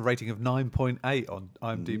think gets a rating of 9.8 on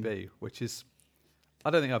IMDb, which is, I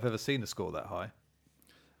don't think I've ever seen a score that high.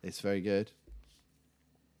 It's very good.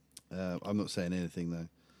 I'm not saying anything, though.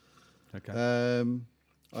 Okay.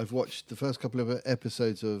 I've watched the first couple of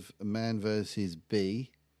episodes of Man vs.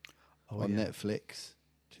 Bee on Netflix,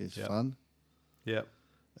 which is fun. Yep.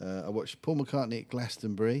 I watched Paul McCartney at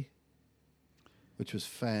Glastonbury, which was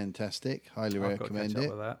fantastic. Highly recommend catch it.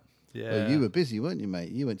 up with that. Yeah. Well, you were busy, weren't you,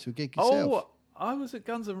 mate? You went to a gig yourself. Oh, I was at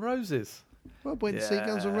Guns N' Roses. Rob went to see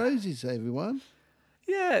Guns N' Roses, everyone.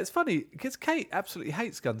 Yeah, it's funny because Kate absolutely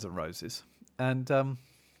hates Guns N' Roses, and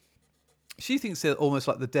she thinks they're almost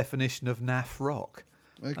like the definition of naff rock.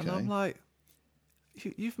 Okay. And I'm like,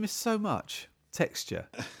 you've missed so much texture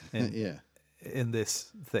in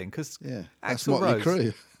this thing because That's Axl Motley Rose.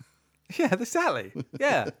 Crue. Yeah, exactly.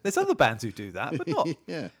 Yeah, there's other bands who do that, but not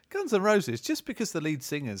Yeah. Guns N' Roses. Just because the lead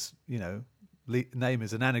singer's, name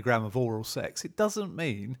is an anagram of oral sex, it doesn't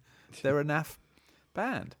mean they're a naff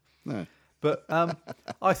band. No. But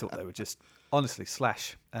I thought they were just, honestly,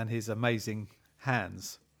 Slash and his amazing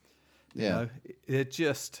hands. They're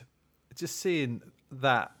just seeing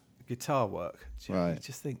that guitar work. You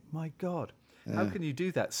just think, my God, how can you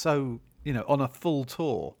do that so, on a full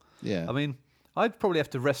tour? Yeah. I mean, I'd probably have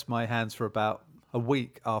to rest my hands for about a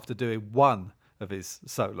week after doing one of his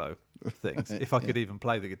solo things, if I could even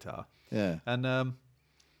play the guitar. Yeah. And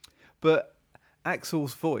but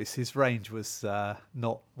Axl's voice, his range was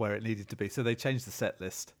not where it needed to be, so they changed the set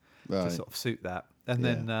list to sort of suit that. And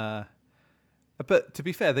then, but to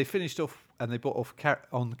be fair, they finished off and they brought off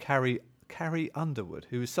Carrie Underwood,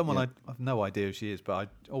 who is someone I've no idea who she is, but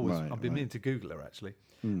I've been meaning to Google her actually.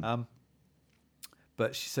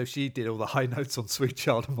 But she did all the high notes on "Sweet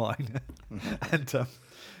Child of Mine" and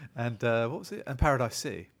what was it? And "Paradise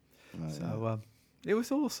City." So it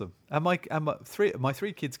was awesome. And my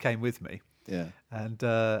three kids came with me. Yeah. And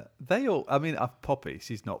they all. I mean, Poppy.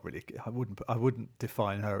 She's not really. I wouldn't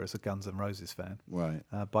define her as a Guns N' Roses fan. Right.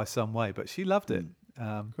 By some way, but she loved it.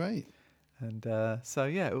 Great. And so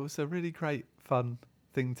it was a really great, fun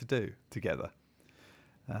thing to do together.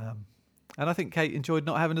 And I think Kate enjoyed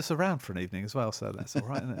not having us around for an evening as well, so that's all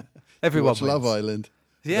right, isn't it? Everyone watch Love wins. Island.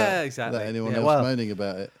 Exactly. Without anyone else moaning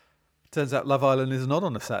about it. Turns out Love Island is not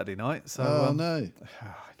on a Saturday night. So, no. I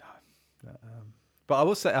know. But I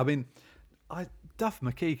will say, I mean, Duff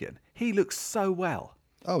McKagan, he looks so well.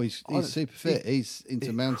 Oh, he's super fit. He's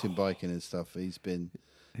into mountain biking and stuff. He's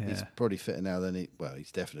probably fitter now than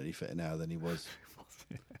he's definitely fitter now than he was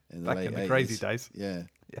in the back late in the 80s. crazy days. Yeah.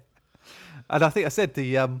 And I think I said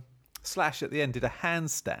the Slash at the end did a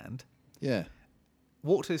handstand. Yeah.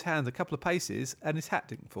 Walked his hand a couple of paces and his hat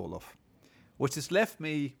didn't fall off, which has left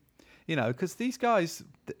me, because these guys,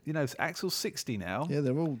 Axl's 60 now. Yeah,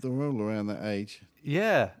 they're all around that age.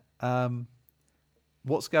 Yeah.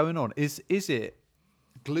 What's going on? Is it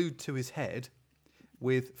glued to his head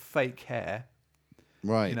with fake hair?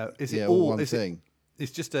 Right. Is it all one thing?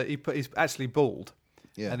 It's just he's actually bald.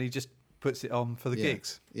 Yeah. And he just puts it on for the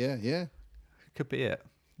gigs. Yeah, yeah. Could be it.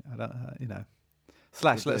 I don't.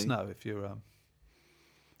 Slash, let us know if you're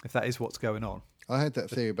if that is what's going on. I had that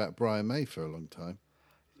theory about Brian May for a long time.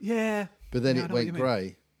 Yeah. But then I it know what went you mean.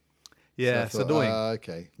 grey. Yeah, so I it's thought, annoying.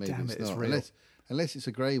 Okay, maybe Damn it's it, it's not. real. Unless it's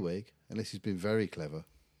a grey wig, unless he's been very clever.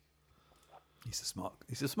 He's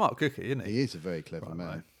a smart cookie, isn't he? He is a very clever man.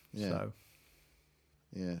 Right. Yeah. So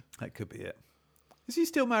Yeah. that could be it. Is he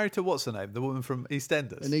still married to what's her name? The woman from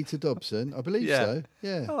EastEnders? Anita Dobson, I believe Yeah. so.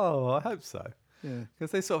 Yeah. Oh, I hope so. Yeah.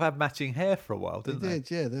 Because they sort of had matching hair for a while, They didn't they?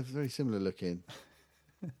 did, yeah. They're very similar looking.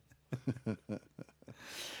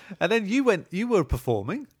 And then you were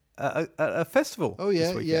performing at a festival. Oh, yeah.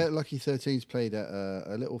 this weekend. Yeah. Lucky 13's played at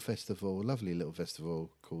a little festival, lovely little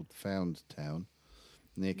festival called Found Town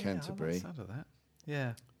near Yeah, Canterbury. I like the sound of that.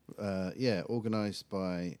 Yeah. Organised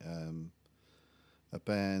by a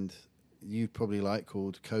band you probably like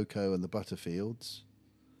called Coco and the Butterfields.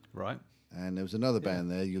 Right. And there was another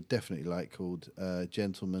band there you'll definitely like called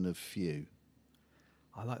Gentlemen of Few.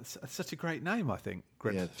 I like it's such a great name. I think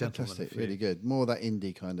Grim Yeah, Gentleman. fantastic, really good. More of that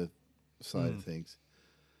indie kind of side of things.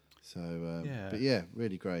 So, Yeah. but yeah,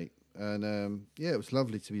 really great. And yeah, it was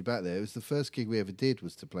lovely to be back there. It was the first gig we ever did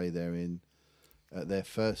was to play there at their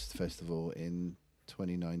first festival in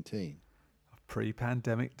 2019.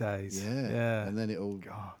 Pre-pandemic days. Yeah, and then it all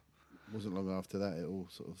God. wasn't long after that. It all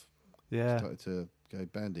sort of Yeah. started to go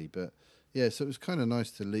bandy. But yeah, so it was kind of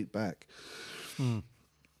nice to loop back and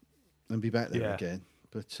be back there Yeah. again.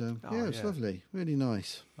 But yeah, Oh, it was yeah. lovely, really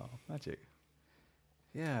nice. Oh, magic.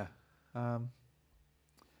 Yeah. And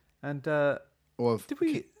Well, did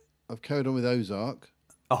we? I've carried on with Ozark.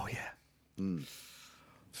 Oh yeah.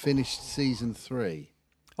 Finished season 3.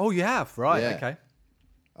 Oh, you have, right? Yeah. Okay.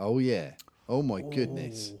 Oh yeah. Oh my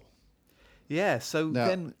goodness. Yeah. So Now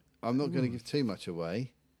then, I'm not going to give too much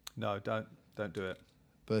away, no, don't do it.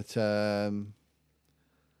 but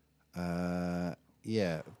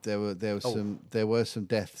yeah, there were some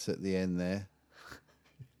deaths at the end there.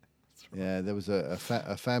 Yeah, there was a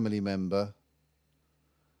family member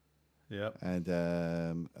Yep.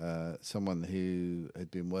 and someone who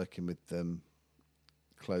had been working with them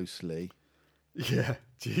closely. Yeah.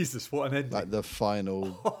 Jesus, what an ending. Like the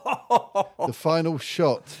final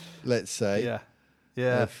shot, let's say, yeah.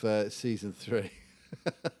 Yeah. of season 3.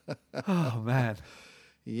 Oh man.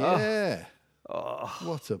 Yeah.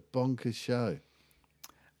 What a bonkers show.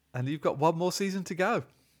 And you've got one more season to go.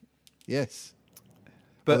 Yes.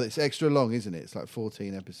 But Well, it's extra long, isn't it? It's like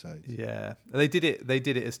 14 episodes yeah, they did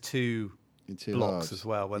it as two in 2 blocks halves. as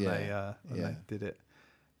well when Yeah, they did it.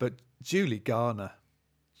 But Julie Garner,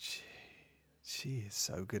 she is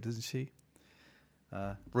so good, isn't she?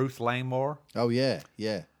 Ruth Langmore, Oh yeah,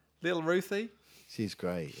 yeah. little Ruthie, She's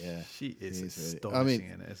great. Yeah, she is really- astonishing I mean,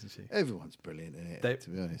 in it, isn't she? everyone's brilliant in it. They- to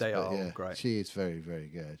be honest, they but are all yeah, great. She is very, very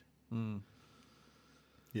good.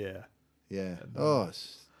 Yeah, Yeah.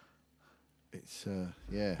 It's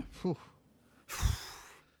yeah. Whew.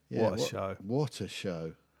 Yeah, What a show. What a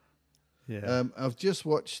show. yeah. I've just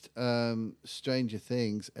watched Stranger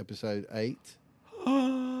Things episode 8,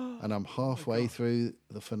 and I'm halfway through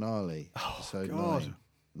the finale. Episode God.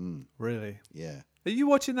 9. Really? Yeah. Are you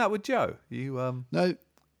watching that with Joe? You No,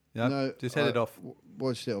 no, just headed off.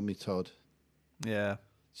 Watched it on me, Todd. Yeah,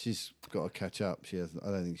 She's got to catch up. She hasn't.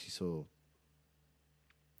 I don't think she saw.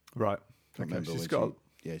 right. Can't Okay, remember she's when got.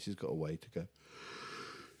 Yeah, she's got a way to go.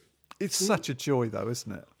 It's such a joy, though,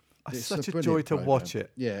 isn't it? It's such a brilliant joy to programme. watch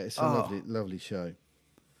it. Yeah, it's a Oh. lovely, lovely show.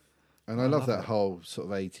 And I love that whole sort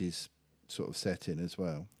of 80s sort of setting as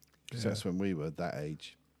well. Because that's when we were that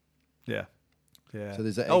age. Yeah, yeah. So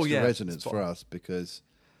there's that Oh, extra yeah, resonance spot for on. us because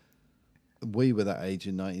we were that age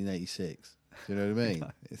in 1986. Do you know what I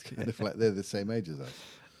mean? It's kind of like they're the same age as us.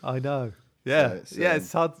 I know. Yeah, it's, yeah.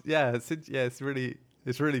 It's hard. Yeah, it's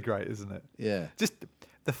really great, isn't it? Yeah. Just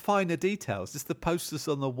the finer details, just the posters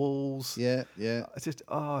on the walls. Yeah, yeah.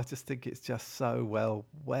 I just think it's just so well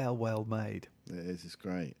made. It is. It's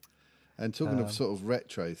great. And talking of sort of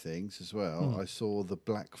retro things as well, I saw The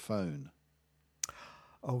Black Phone.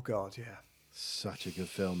 Oh God, yeah. Such a good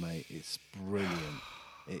film, mate. It's brilliant.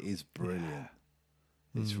 It is brilliant.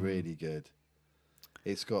 It's really good.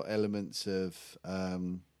 It's got elements of,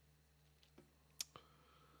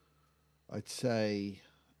 I'd say,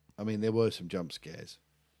 I mean, there were some jump scares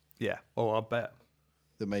Yeah. Oh, I bet.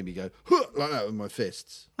 that made me go, "Huh," like that with my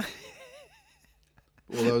fists.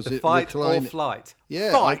 Or there was The it fight or reclining- flight.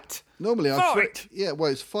 Yeah. Fight. Normally I Fight. yeah,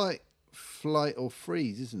 well, it's fight, flight, or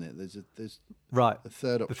freeze, isn't it? There's Right. a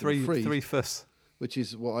third The option, three freeze, firsts. which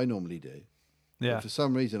is what I normally do. Yeah. But for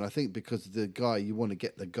some reason, I think because the guy, you want to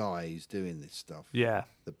get the guy who's doing this stuff. Yeah.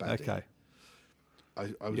 The baddie. Okay. I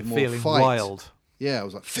was You're more feeling fight. wild. Yeah, I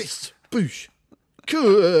was like, fist, boosh,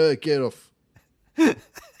 get off.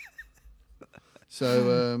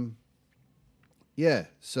 So, yeah,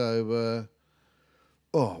 so,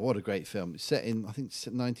 oh, what a great film. It's set in, I think,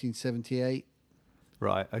 1978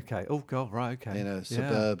 Right. Okay. Oh God. Right. Okay. in a Yeah.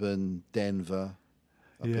 suburban Denver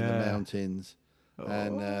up in the Yeah. mountains.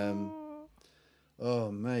 And,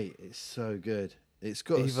 oh, mate, it's so good. It's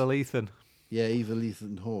got, Evil Ethan. yeah, Evil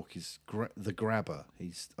Ethan Hawke is the grabber.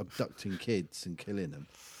 He's abducting kids and killing them.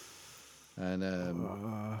 And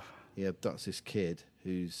he abducts this kid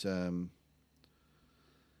whose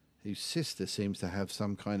sister seems to have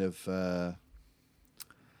some kind of All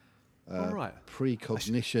right.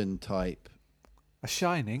 precognition type A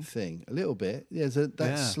Shining. thing. A little bit. Yeah, there's that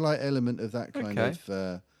Yeah. slight element of that kind Okay.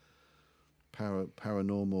 of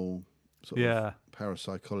paranormal sort Yeah. of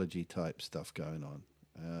parapsychology type stuff going on.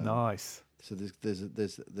 Nice. So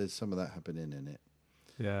there's some of that happening in it.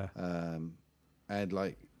 Yeah. And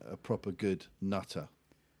like a proper good nutter.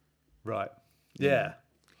 Right. Yeah.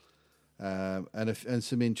 And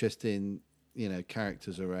some interesting,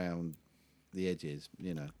 characters around the edges.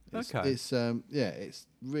 It's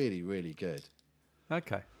really, really good.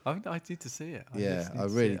 Okay. I need to see it. I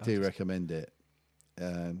really do recommend it.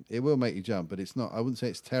 It will make you jump, but it's not. I wouldn't say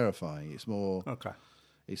it's terrifying. It's more. Okay.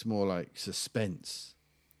 It's more like suspense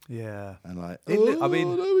Yeah. and like, I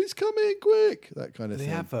mean, no, he's coming quick. That kind of the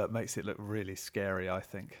thing. advert makes it look really scary, I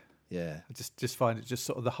think. Yeah. I just find it just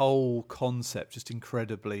sort of the whole concept just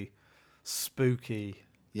incredibly spooky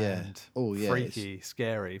and freaky,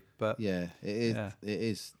 scary. But yeah, it is. Yeah. It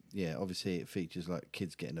is. Yeah, obviously it features like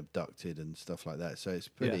kids getting abducted and stuff like that. So it's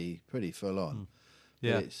pretty full on.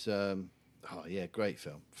 Yeah. But it's great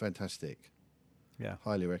film, fantastic. Yeah,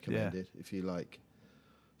 highly recommended if you like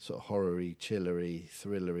sort of horror-y, chillery,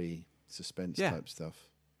 thrillery, suspense type stuff.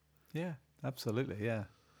 Yeah, absolutely. Yeah.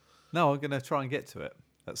 No, I'm going to try and get to it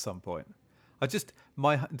at some point.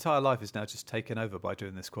 My entire life is now just taken over by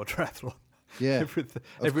doing this quadrathlon. Yeah,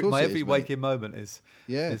 every waking moment is.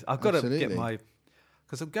 Yeah, I've got to get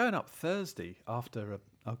because I'm going up Thursday after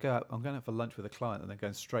I'm going out for lunch with a client and then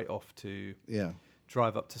going straight off to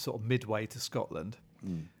drive up to sort of midway to Scotland,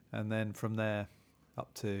 and then from there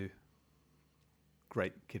up to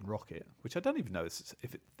Great Kinrocket, which I don't even know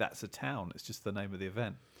if that's a town. It's just the name of the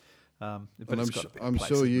event. But I'm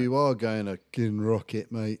sure you are going to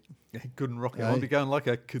Kinrocket, mate. Kinrocket. I'll be going like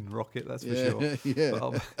a Kinrocket, that's for sure.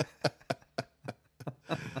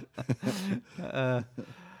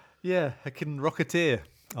 Yeah. A Kinrocketeer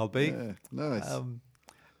I'll be. Yeah, nice.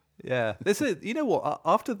 This is. You know what?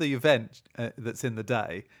 After the event that's in the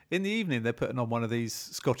day, in the evening they're putting on one of these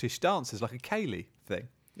Scottish dances, like a ceilidh thing.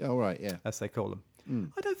 Oh right, yeah, as they call them.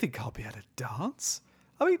 I don't think I'll be able to dance.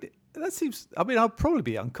 I mean, that seems. I mean, I'll probably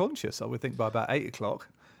be unconscious. I would think by about 8 o'clock.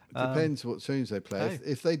 It depends what tunes they play. Hey.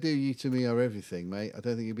 If they do "You to Me Are Everything," mate, I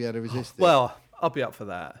don't think you'll be able to resist it. Well, I'll be up for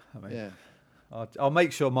that. I mean, yeah, I'll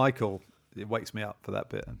make sure Michael wakes me up for that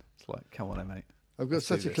bit, and it's like, come on, mate. I've got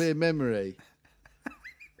such a clear memory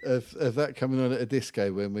of that coming on at a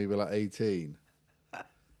disco when we were like 18,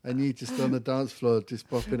 and you just on the dance floor just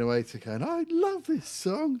bopping away to going, I love this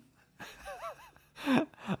song.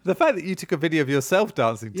 The fact that you took a video of yourself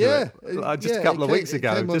dancing to it just a couple of weeks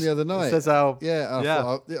ago. It came on the other night. Says how,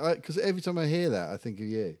 because every time I hear that, I think of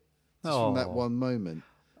you. Just from that one moment.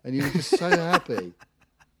 And you were just so happy.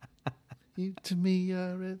 You to me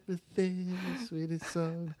are everything, the sweetest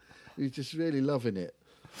song. You're just really loving it.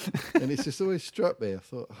 And it's just always struck me. I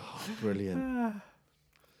thought, brilliant.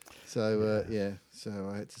 So,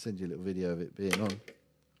 so I had to send you a little video of it being on.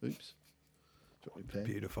 Oops. Drop my pen.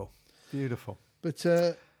 Beautiful. But,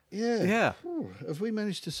 have we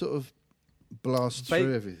managed to sort of blast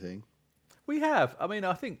through everything? We have. I mean,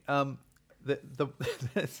 I think from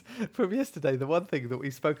yesterday, the one thing that we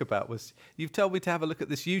spoke about was you've told me to have a look at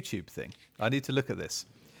this YouTube thing. I need to look at this.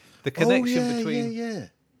 The connection between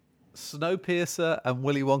Snowpiercer and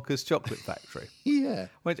Willy Wonka's Chocolate Factory. Yeah.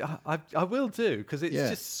 Which I will do, because it's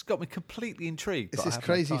just got me completely intrigued. It's this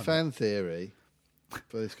crazy fan theory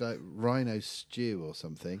for this guy, Rhino Stew or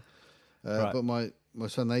something. But my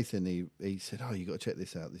son Nathan, he said, "Oh, you got to check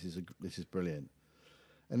this out. This is brilliant."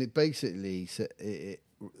 And it basically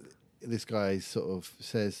this guy sort of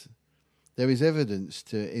says there is evidence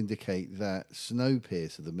to indicate that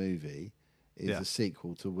Snowpiercer, the movie, is a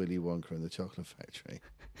sequel to Willy Wonka and the Chocolate Factory.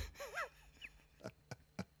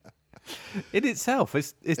 In itself,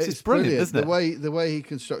 it's brilliant, isn't it? The way he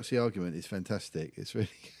constructs the argument is fantastic. It's really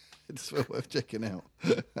it's well worth checking out.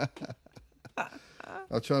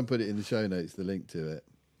 I'll try and put it in the show notes, the link to it.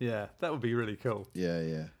 Yeah, that would be really cool.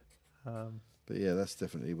 Yeah. But yeah, that's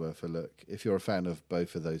definitely worth a look if you're a fan of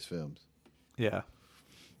both of those films. Yeah.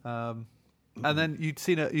 And then you'd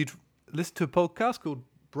listened to a podcast called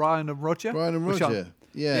Brian and Roger. Brian and Roger.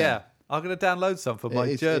 Yeah. I'm going to download some for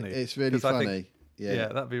my journey. It's really funny. Yeah,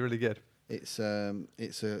 that'd be really good. It's a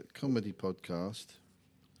comedy podcast,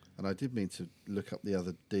 and I did mean to look up the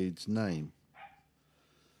other dude's name,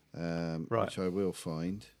 which I will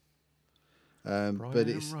find. But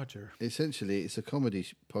it's Roger. Essentially it's a comedy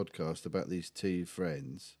podcast about these two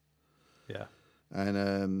friends. Yeah.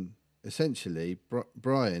 And essentially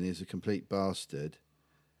Brian is a complete bastard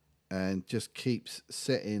and just keeps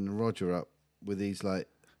setting Roger up with these like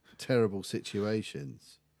terrible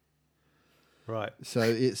situations. Right. So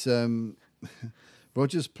it's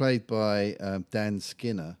Roger's played by Dan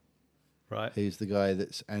Skinner, right? Who's the guy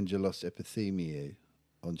that's Angelos Epithemiou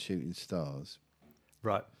on Shooting Stars,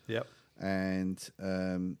 right? Yep. And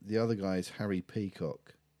the other guy is Harry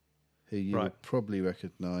Peacock, who you would probably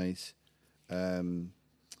recognise.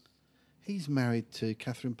 He's married to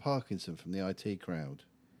Catherine Parkinson from the IT Crowd.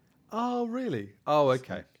 Oh, really? Oh,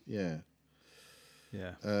 okay. Yeah.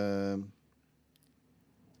 Yeah. Oh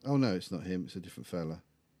no, it's not him. It's a different fella.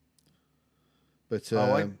 But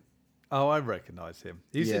I recognise him.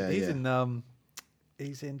 He's yeah,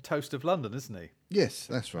 he's in Toast of London, isn't he? yes,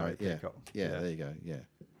 that's right. Harry Yeah. Peacock. Yeah, Yeah. there you go. Yeah,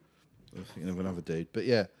 I was thinking of another dude, but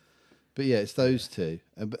yeah, it's those two,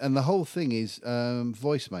 and the whole thing is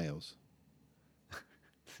voicemails.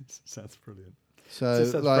 Sounds brilliant. So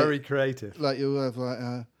Sounds like, very creative. like you'll have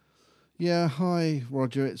like, yeah, hi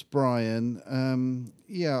Roger, it's Brian.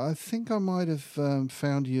 Yeah, I think I might have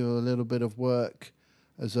found you a little bit of work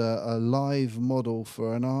as a live model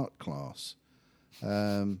for an art class.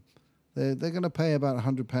 They're going to pay about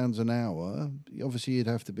 £100 an hour. Obviously, you'd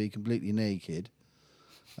have to be completely naked.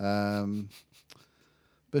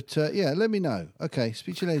 But yeah, let me know. Okay,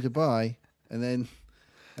 speak to you later. Bye. And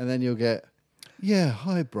then you'll get, yeah,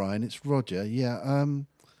 hi Brian, it's Roger. Yeah,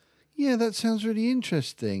 yeah, that sounds really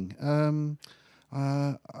interesting.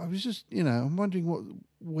 I was just, I'm wondering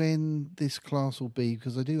when this class will be,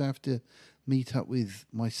 because I do have to meet up with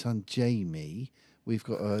my son Jamie. We've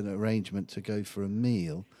got an arrangement to go for a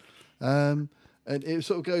meal. And it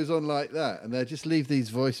sort of goes on like that, and they just leave these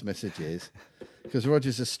voice messages because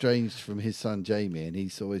Roger's estranged from his son Jamie, and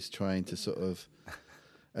he's always trying to sort of,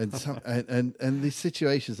 and the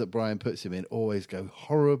situations that Brian puts him in always go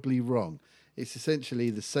horribly wrong. It's essentially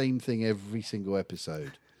the same thing every single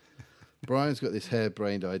episode. Brian's got this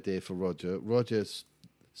harebrained idea for Roger. Roger's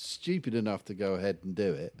stupid enough to go ahead and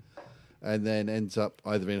do it, and then ends up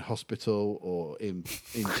either in hospital or in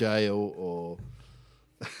jail or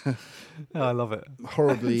I love it.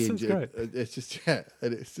 horribly Sounds injured. great. It's just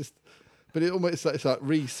but it almost it's like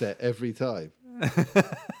reset every time.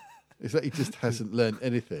 It's like he just hasn't learned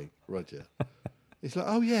anything, Roger. It's like,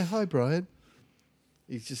 oh yeah, hi Brian.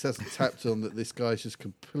 He just hasn't tapped on that this guy's just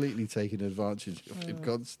completely taking advantage of him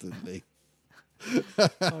constantly.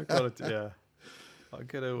 I'm gonna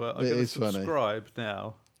subscribe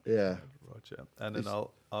now. Yeah. Roger, and then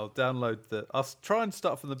I'll download I'll try and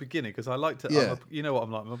start from the beginning because I like to. Yeah. You know what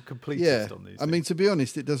I'm like. I'm a completist Yeah, on these. I mean, to be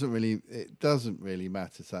honest, it doesn't really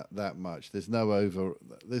matter that much. There's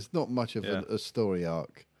not much of Yeah. a story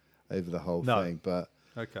arc over the whole No. thing. But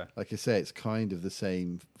Okay. like I say, it's kind of the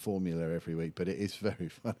same formula every week, but it is very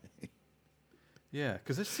funny. Yeah,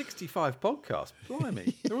 because there's 65 podcasts.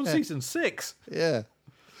 Blimey, they're on season 6. Yeah,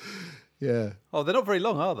 yeah. Oh, they're not very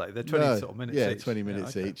long, are they? They're 20 No, sort of minutes yeah, each. 20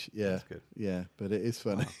 minutes okay. each. Yeah, That's good. yeah, but it is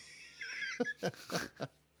funny.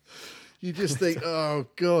 You just think, oh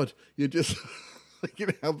God, you're just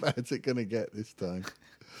thinking, how bad's it going to get this time?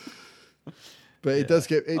 But it does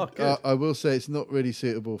get. good. I will say it's not really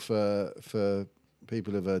suitable for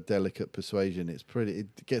people of a delicate persuasion. It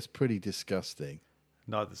gets pretty disgusting.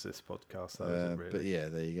 Neither's this podcast, though, is it really? But yeah,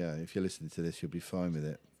 there you go. If you're listening to this, you'll be fine with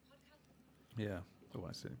it. Yeah. Oh, I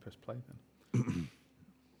accidentally pressed play then.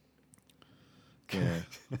 Yeah.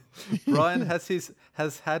 Brian has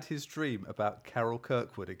had his dream about Carol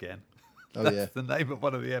Kirkwood again. Oh That's yeah. the name of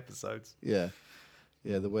one of the episodes. Yeah.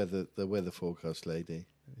 Yeah. The weather forecast lady.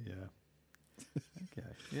 Yeah. Okay.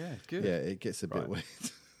 Yeah. Good. Yeah, it gets a bit Right. weird.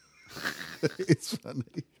 It's funny.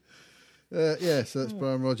 Yeah, so that's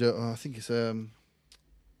Brian Roger. Oh, I think it's It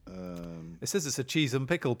says it's a cheese and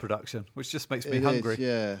pickle production, which just makes me it hungry. is,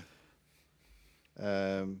 yeah.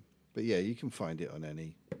 But yeah, you can find it on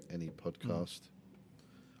any podcast.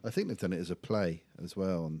 I think they've done it as a play as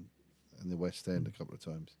well in the West End a couple of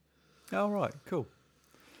times. Oh, right. Cool.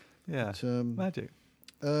 Yeah. But, Magic.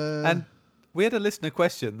 and We had a listener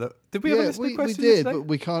question. Did we have a listener we question did, yesterday? but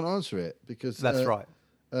we can't answer it because That's right.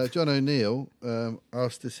 John O'Neill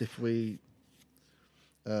asked us if we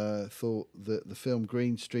thought that the film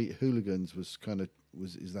Green Street Hooligans is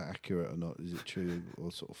that accurate or not? Is it true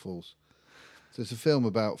or sort of false? So it's a film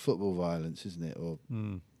about football violence, isn't it? Or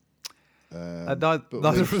Neither but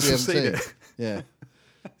of we us have haven't seen it. Yeah.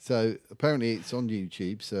 So apparently it's on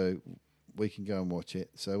YouTube, so we can go and watch it.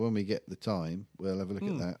 So when we get the time, we'll have a look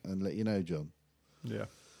at that and let you know, John. Yeah.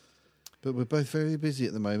 But we're both very busy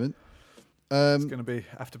at the moment. It's going to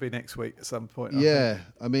have to be next week at some point. Yeah,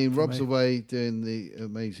 I mean, for Rob's me. away doing the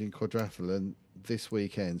amazing quadrathlon this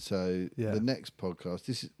weekend, so Yeah. the next podcast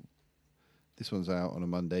this one's out on a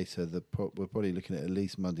Monday, so we're probably looking at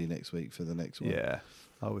least Monday next week for the next one. Yeah,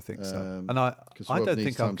 I would think so. Um, And I 'Cause don't Rob needs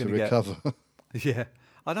think I'm time to going to recover. Yeah,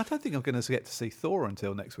 and I don't think I'm going to get to see Thor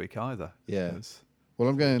until next week either. Yeah. 'cause- Well,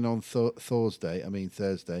 I'm going on Thursday.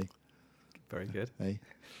 Very good. Hey,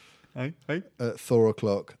 Hey. 4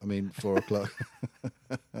 o'clock. 4 o'clock.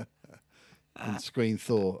 And screen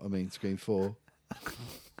Thor. Screen 4.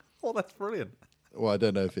 Oh, that's brilliant. Well, I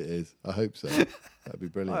don't know if it is. I hope so. That'd be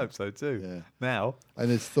brilliant. I hope so too. Yeah. Now, And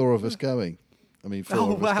there's four of us going. I mean, four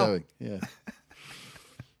Oh, of us wow. going. Yeah.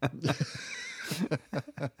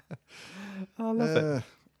 I love it.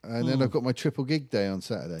 And then I've got my triple gig day on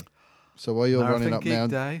Saturday. So while you're Marathon running up gig now,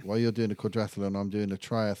 day. while you're doing a quadrathlon, I'm doing a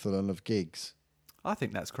triathlon of gigs. I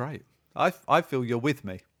think that's great. I feel you're with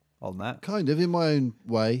me on that. Kind of in my own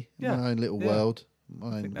way, Yeah. my own little Yeah. world,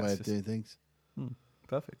 my own think way that's of just- doing things.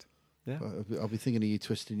 Perfect. Yeah. But I'll be thinking of you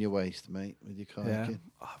twisting your waist, mate, with your Yeah. kayaking.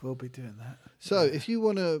 I will be doing that. So if you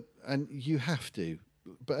want to, and you have to,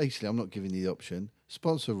 but basically I'm not giving you the option,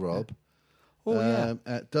 sponsor Rob Oh, yeah.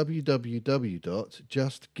 at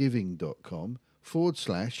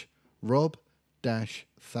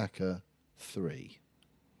www.justgiving.com/Rob-Thacker3.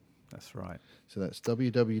 That's right. So that's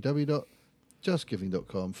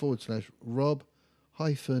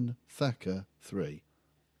www.justgiving.com/Rob-Thacker3.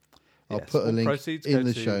 I'll Yes, put a all link proceeds in go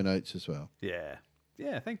the to- show notes as well. Yeah.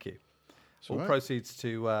 Yeah, thank you. all All right. proceeds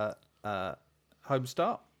to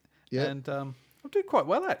Homestart. Yeah. And I'm doing quite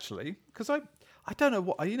well, actually, because I don't know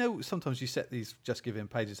what, sometimes you set these Just Giving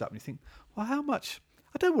pages up and you think, well, how much?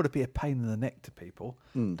 I don't want to be a pain in the neck to people.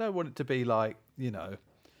 I don't want it to be like,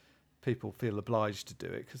 people feel obliged to do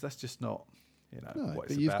it, because that's just not, No, what but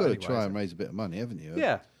it's you've about got to anyway, try is and it? raise a bit of money, haven't you?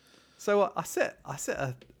 Yeah. So I set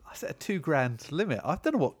a £2,000 limit. I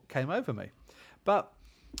don't know what came over me, but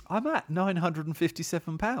I'm at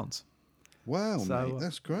 £957. Wow, So, mate,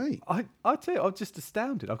 that's great. I tell you, I'm just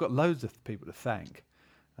astounded. I've got loads of people to thank.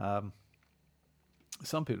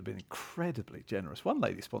 Some people have been incredibly generous. One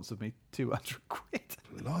lady sponsored me 200 quid.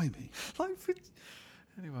 Blimey.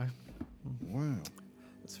 Anyway, Wow.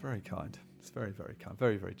 it's very kind. It's very, very kind.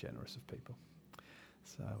 Very, very generous of people.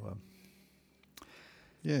 So,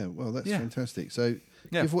 Yeah, well, that's Yeah. fantastic. So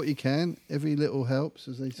Yeah. give what you can. Every little helps,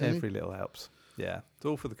 as they say. every little helps. Yeah, it's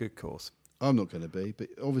all for the good cause. I'm not going to be, but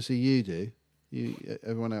obviously you do.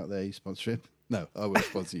 Everyone out there, you sponsor him. No, I will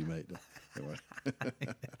sponsor you, mate. Don't worry.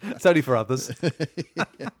 It's only for others.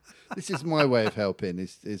 This is my way of helping.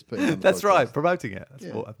 Is putting on the That's podcast. right, promoting it. That's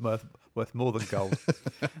Yeah. worth more than gold.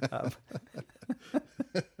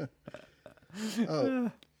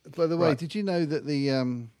 Oh, by the way, Right. did you know that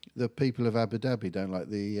the people of Abu Dhabi don't like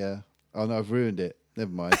the? Oh no, I've ruined it.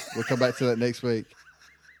 Never mind. We'll come back to that next week.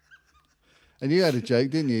 And you had a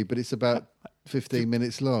joke, didn't you? But it's about 15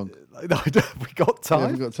 minutes long. No, we got We haven't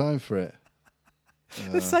time. got time for it.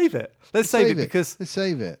 Let's save it. Let's save it because Let's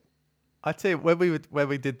save it. I tell you, when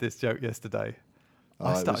we did this joke yesterday,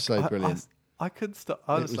 Oh, it was so brilliant. I couldn't stop.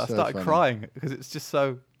 was Honestly, I so started funny. crying because it's just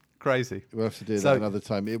so crazy. We'll have to do So- that another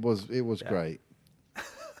time. It was great.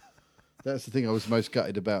 That's the thing I was most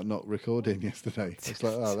gutted about not recording yesterday. It's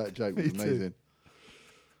like, oh, that joke was Me too. amazing.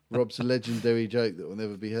 Rob's a legendary joke that will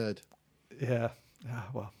never be heard. Yeah.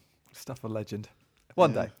 Well, stuff a legend.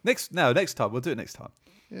 One day. Next time. We'll do it next time.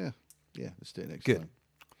 Yeah. Yeah, let's do it next Good. time.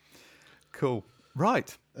 Cool.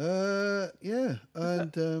 Right. Yeah.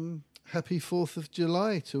 And happy 4th of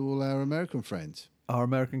July to all our American friends. Our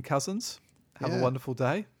American cousins, have Yeah. a wonderful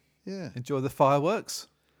day. Yeah. Enjoy the fireworks.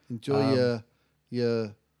 Enjoy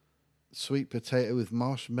your sweet potato with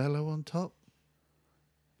marshmallow on top.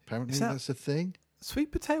 Apparently Is that- that's a thing.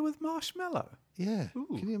 Sweet potato with marshmallow. Yeah.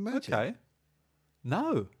 Ooh, Can you imagine? Okay.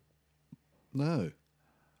 No. No.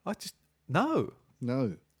 No.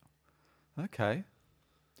 No. Okay.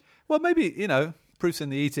 Well, maybe, proof's in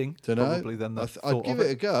the eating. Don't know. Probably then the I'd thought give of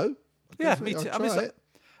it a go. Yeah, Definitely, me too. I'll I mean, try it.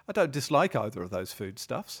 I don't dislike either of those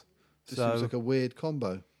foodstuffs. Just So seems like a weird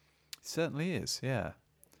combo. it certainly is, yeah.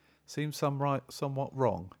 Seems somewhat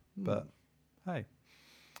wrong, but hey.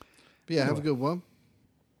 But yeah, have a Anyway. good one.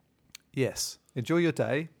 Yes. Enjoy your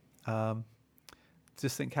day.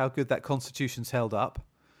 Just think how good that Constitution's held up.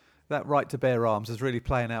 That right to bear arms is really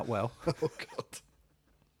playing out well. Oh, God.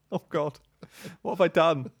 Oh, God. What have I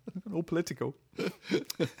done? All political.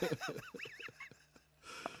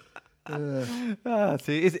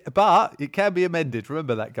 But it can be amended.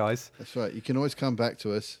 Remember that, guys. That's right. You can always come back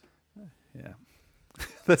to us. Yeah.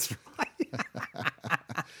 That's right.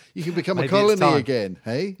 You can become Maybe a it's colony time. again,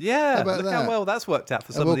 hey? Yeah. How about Look that? how well that's worked out for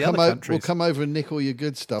And some we'll of the come other we'll countries. come over and nick all your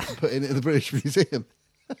good stuff and put it in the British Museum.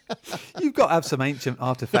 You've got to have some ancient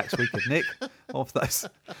artifacts we could nick off those.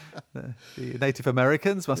 The Native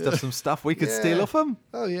Americans must have some stuff we could steal Yeah. off them.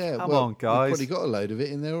 Oh, yeah. Come well, on, guys. You've probably got a load of it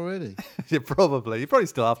in there already. Yeah, probably. You're probably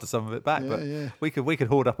still after some of it back, Yeah, but yeah. we could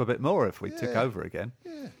hoard up a bit more if we took Yeah. over again.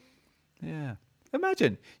 Yeah. Yeah.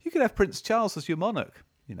 Imagine you could have Prince Charles as your monarch.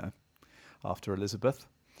 After Elizabeth.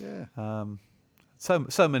 Yeah.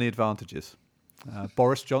 So many advantages.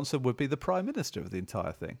 Boris Johnson would be the prime minister of the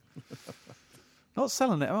entire thing. Not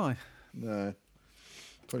selling it, am I? No.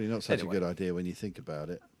 Probably not such Anyway. a good idea when you think about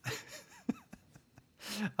it.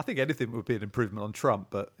 I think anything would be an improvement on Trump,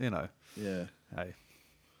 but, Yeah. hey.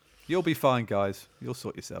 You'll be fine, guys. You'll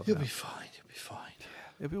sort yourselves You'll out. be fine. You'll be fine.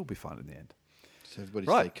 It will be fine in the end. So everybody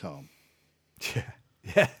Right. stay calm.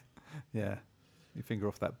 Yeah. Your finger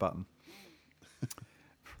off that button.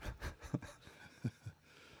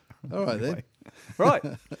 All right, Anyway. Right.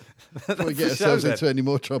 Before we get the show ourselves then. into any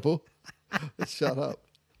more trouble, let's shut up.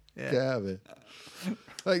 Yeah. Get out of here.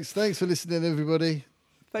 Thanks for listening, everybody.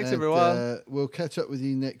 Thanks, And, everyone. We'll catch up with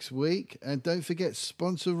you next week. And don't forget,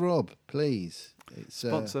 sponsor Rob, please. It's,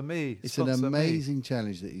 Sponsor me. It's Sponsor an me. amazing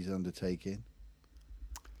challenge that he's undertaking.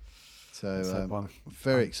 Let's So have one.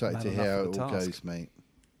 very I'm excited man to hear enough how for it the all task. goes, mate.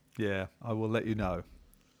 Yeah, I will let you know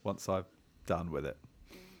once I've done with it.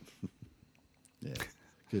 Yeah.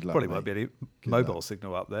 Good luck. Probably mate. won't be any Good mobile luck.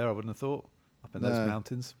 signal up there, I wouldn't have thought, up in No. those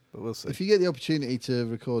mountains, but we'll see. If you get the opportunity to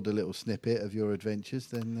record a little snippet of your adventures,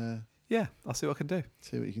 then Yeah, I'll see what I can do.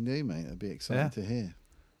 see what you can do, mate. That'd be exciting Yeah. to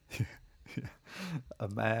hear. A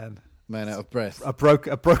man, Man out of breath. a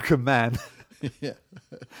broken man. Yeah.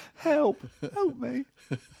 Help me.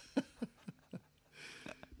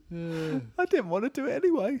 I didn't want to do it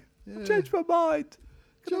anyway. I changed my mind.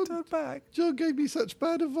 Gonna John- turn back. John gave me such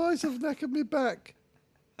bad advice. I've knackered me back.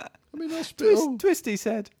 I'm in hospital. Twisty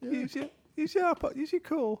said, use your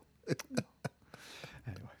core.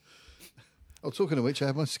 Anyway. Oh, talking of which, I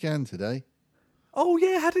had my scan today. Oh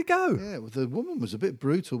yeah, how'd it go? Yeah, well, the woman was a bit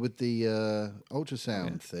brutal with the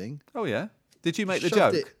ultrasound thing. Oh yeah. Did you make the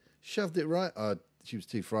Shoved joke? Shoved it right. She was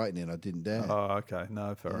too frightening. I didn't dare. Oh, okay.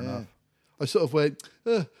 No, fair Yeah. enough. I sort of went,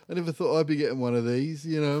 I never thought I'd be getting one of these.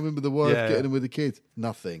 You know, I remember the wife Yeah. getting them with the kids.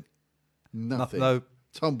 Nothing. No,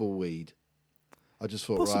 Tumbleweed. I just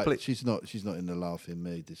thought, Possibly- right, she's not in the laughing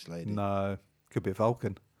mood, this lady. no. Could be a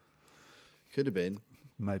Vulcan, Could have been.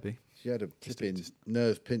 maybe. She had a flipping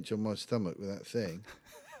nerve pinch on my stomach with that thing.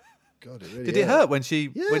 God, it really Did it hurt when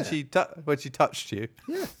she Yeah. when she touched you?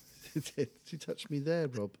 Yeah, it did. She touched me there,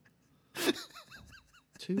 Rob.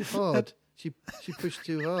 Too hard. She pushed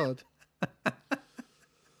too hard.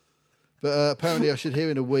 But apparently I should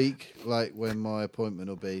hear in a week, like when my appointment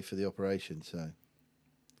will be for the operation. So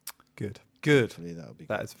Good. hopefully that'll be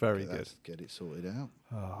That good. is very Get that- good. Get it sorted out.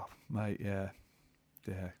 Oh, mate, yeah,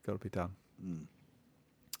 got to be done.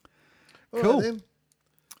 All Cool. right, then.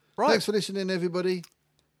 Right. Thanks for listening, everybody.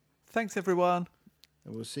 Thanks, everyone.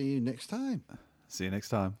 And we'll see you next time. See you next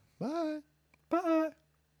time. Bye. Bye.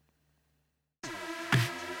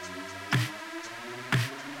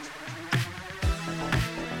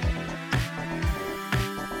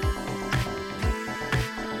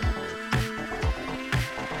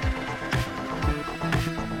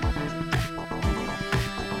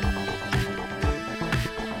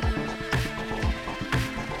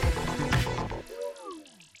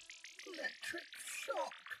 Electric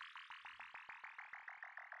shock.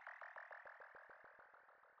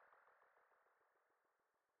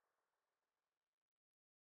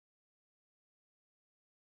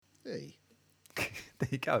 Hey, There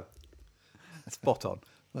you go. Spot on.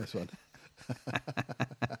 nice one.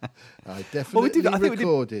 I definitely I think we did-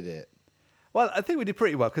 recorded it. Well, I think we did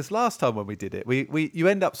pretty well because last time when we did it, you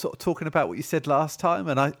end up sort of talking about what you said last time,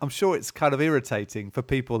 and I'm sure it's kind of irritating for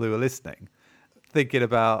people who are listening, thinking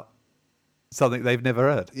about something they've never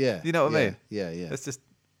heard. Yeah. You know what I mean? Yeah, yeah. Let's just.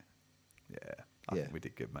 Yeah, I Yeah. think we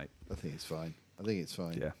did good, mate. I think it's fine.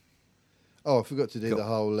 Yeah. Oh, I forgot to do Cool. the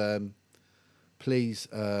whole please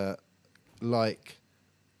like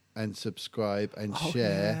and subscribe and Oh,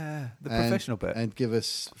 share. yeah, the and- professional bit. And give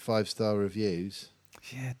us 5-star reviews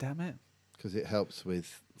Yeah, damn it. because it helps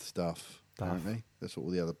with stuff, apparently. That's what all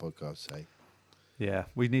the other podcasts say. Yeah,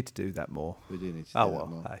 we need to do that more. We do need to Oh do well,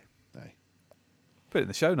 that more. hey, Hey. put it in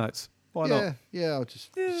the show notes. Why yeah, not? yeah, I'll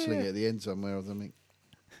just sling Yeah. it at the end somewhere or something.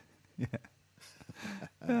 Yeah.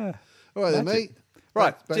 All right then, Magic. mate.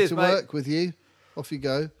 Right, Back cheers, to mate. work with you. Off you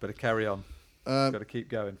go. Better carry on. Got to keep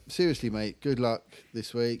going. Seriously, mate, good luck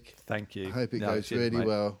this week. Thank you. I hope it No, goes cheers, really mate.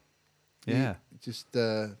 well. You Yeah. just,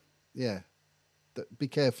 be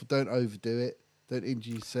careful. Don't overdo it. Don't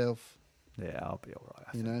injure yourself. Yeah, I'll be all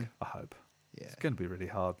right. You know? I hope. Yeah. It's going to be really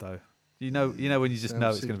hard though. You know when you just know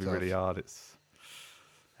it's going to be really hard.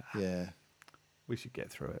 Yeah. We should get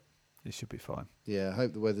through it. It should be fine. Yeah. I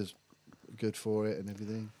hope the weather's good for it and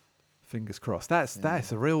everything. Fingers crossed. That's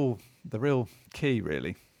the real key,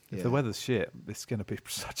 really. If Yeah. the weather's shit, it's going to be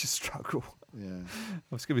such a struggle. Yeah.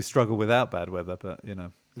 It's going to be a struggle without bad weather, but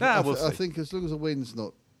we'll see. I think as long as the wind's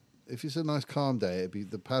not, if it's a nice calm day,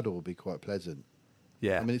 the paddle will be quite pleasant.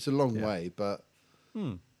 Yeah, I mean, it's a long Yeah. way, but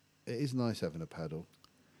it is nice having a paddle.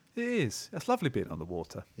 it is. It's lovely being on the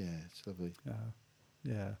water. Yeah, it's lovely.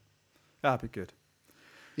 Yeah. That'd be good.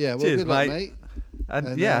 Yeah, well, Cheers, good luck, mate. mate. And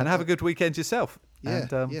And, and have a good weekend yourself. Yeah,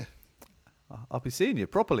 And, yeah. I'll be seeing you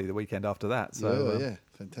properly the weekend after that. So yeah,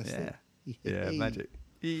 fantastic. Yeah, magic.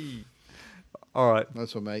 All right.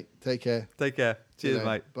 Nice one, mate. Take care. Take care. Cheers, Good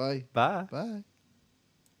night. mate. Bye. Bye. Bye.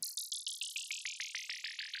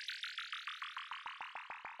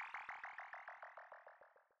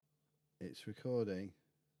 It's recording.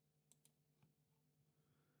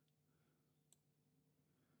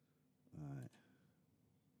 Right.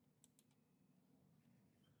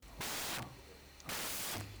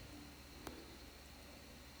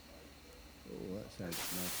 Oh, that sounds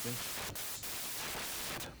nasty.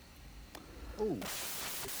 Oh.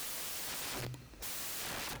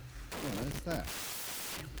 Oh, where's that?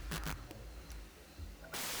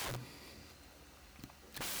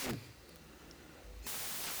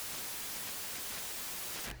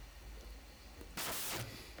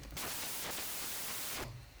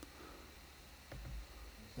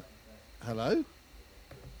 Hello?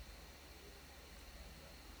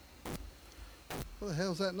 What the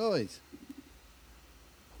hell's that noise?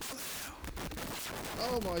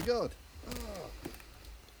 Oh my god.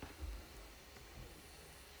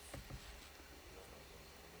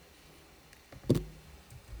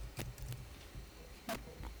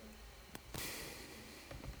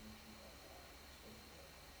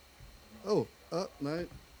 Oh, no.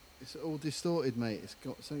 It's all distorted, mate.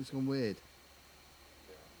 Something's gone weird.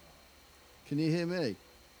 Can you hear me?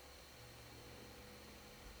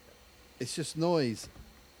 It's just noise.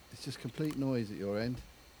 It's just complete noise at your end.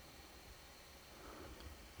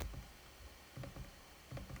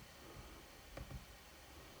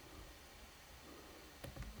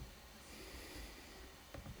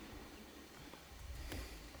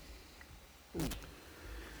 Ooh.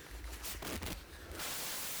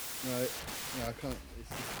 No, I can't.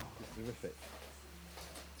 It's horrific.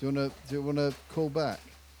 Do you wanna call back?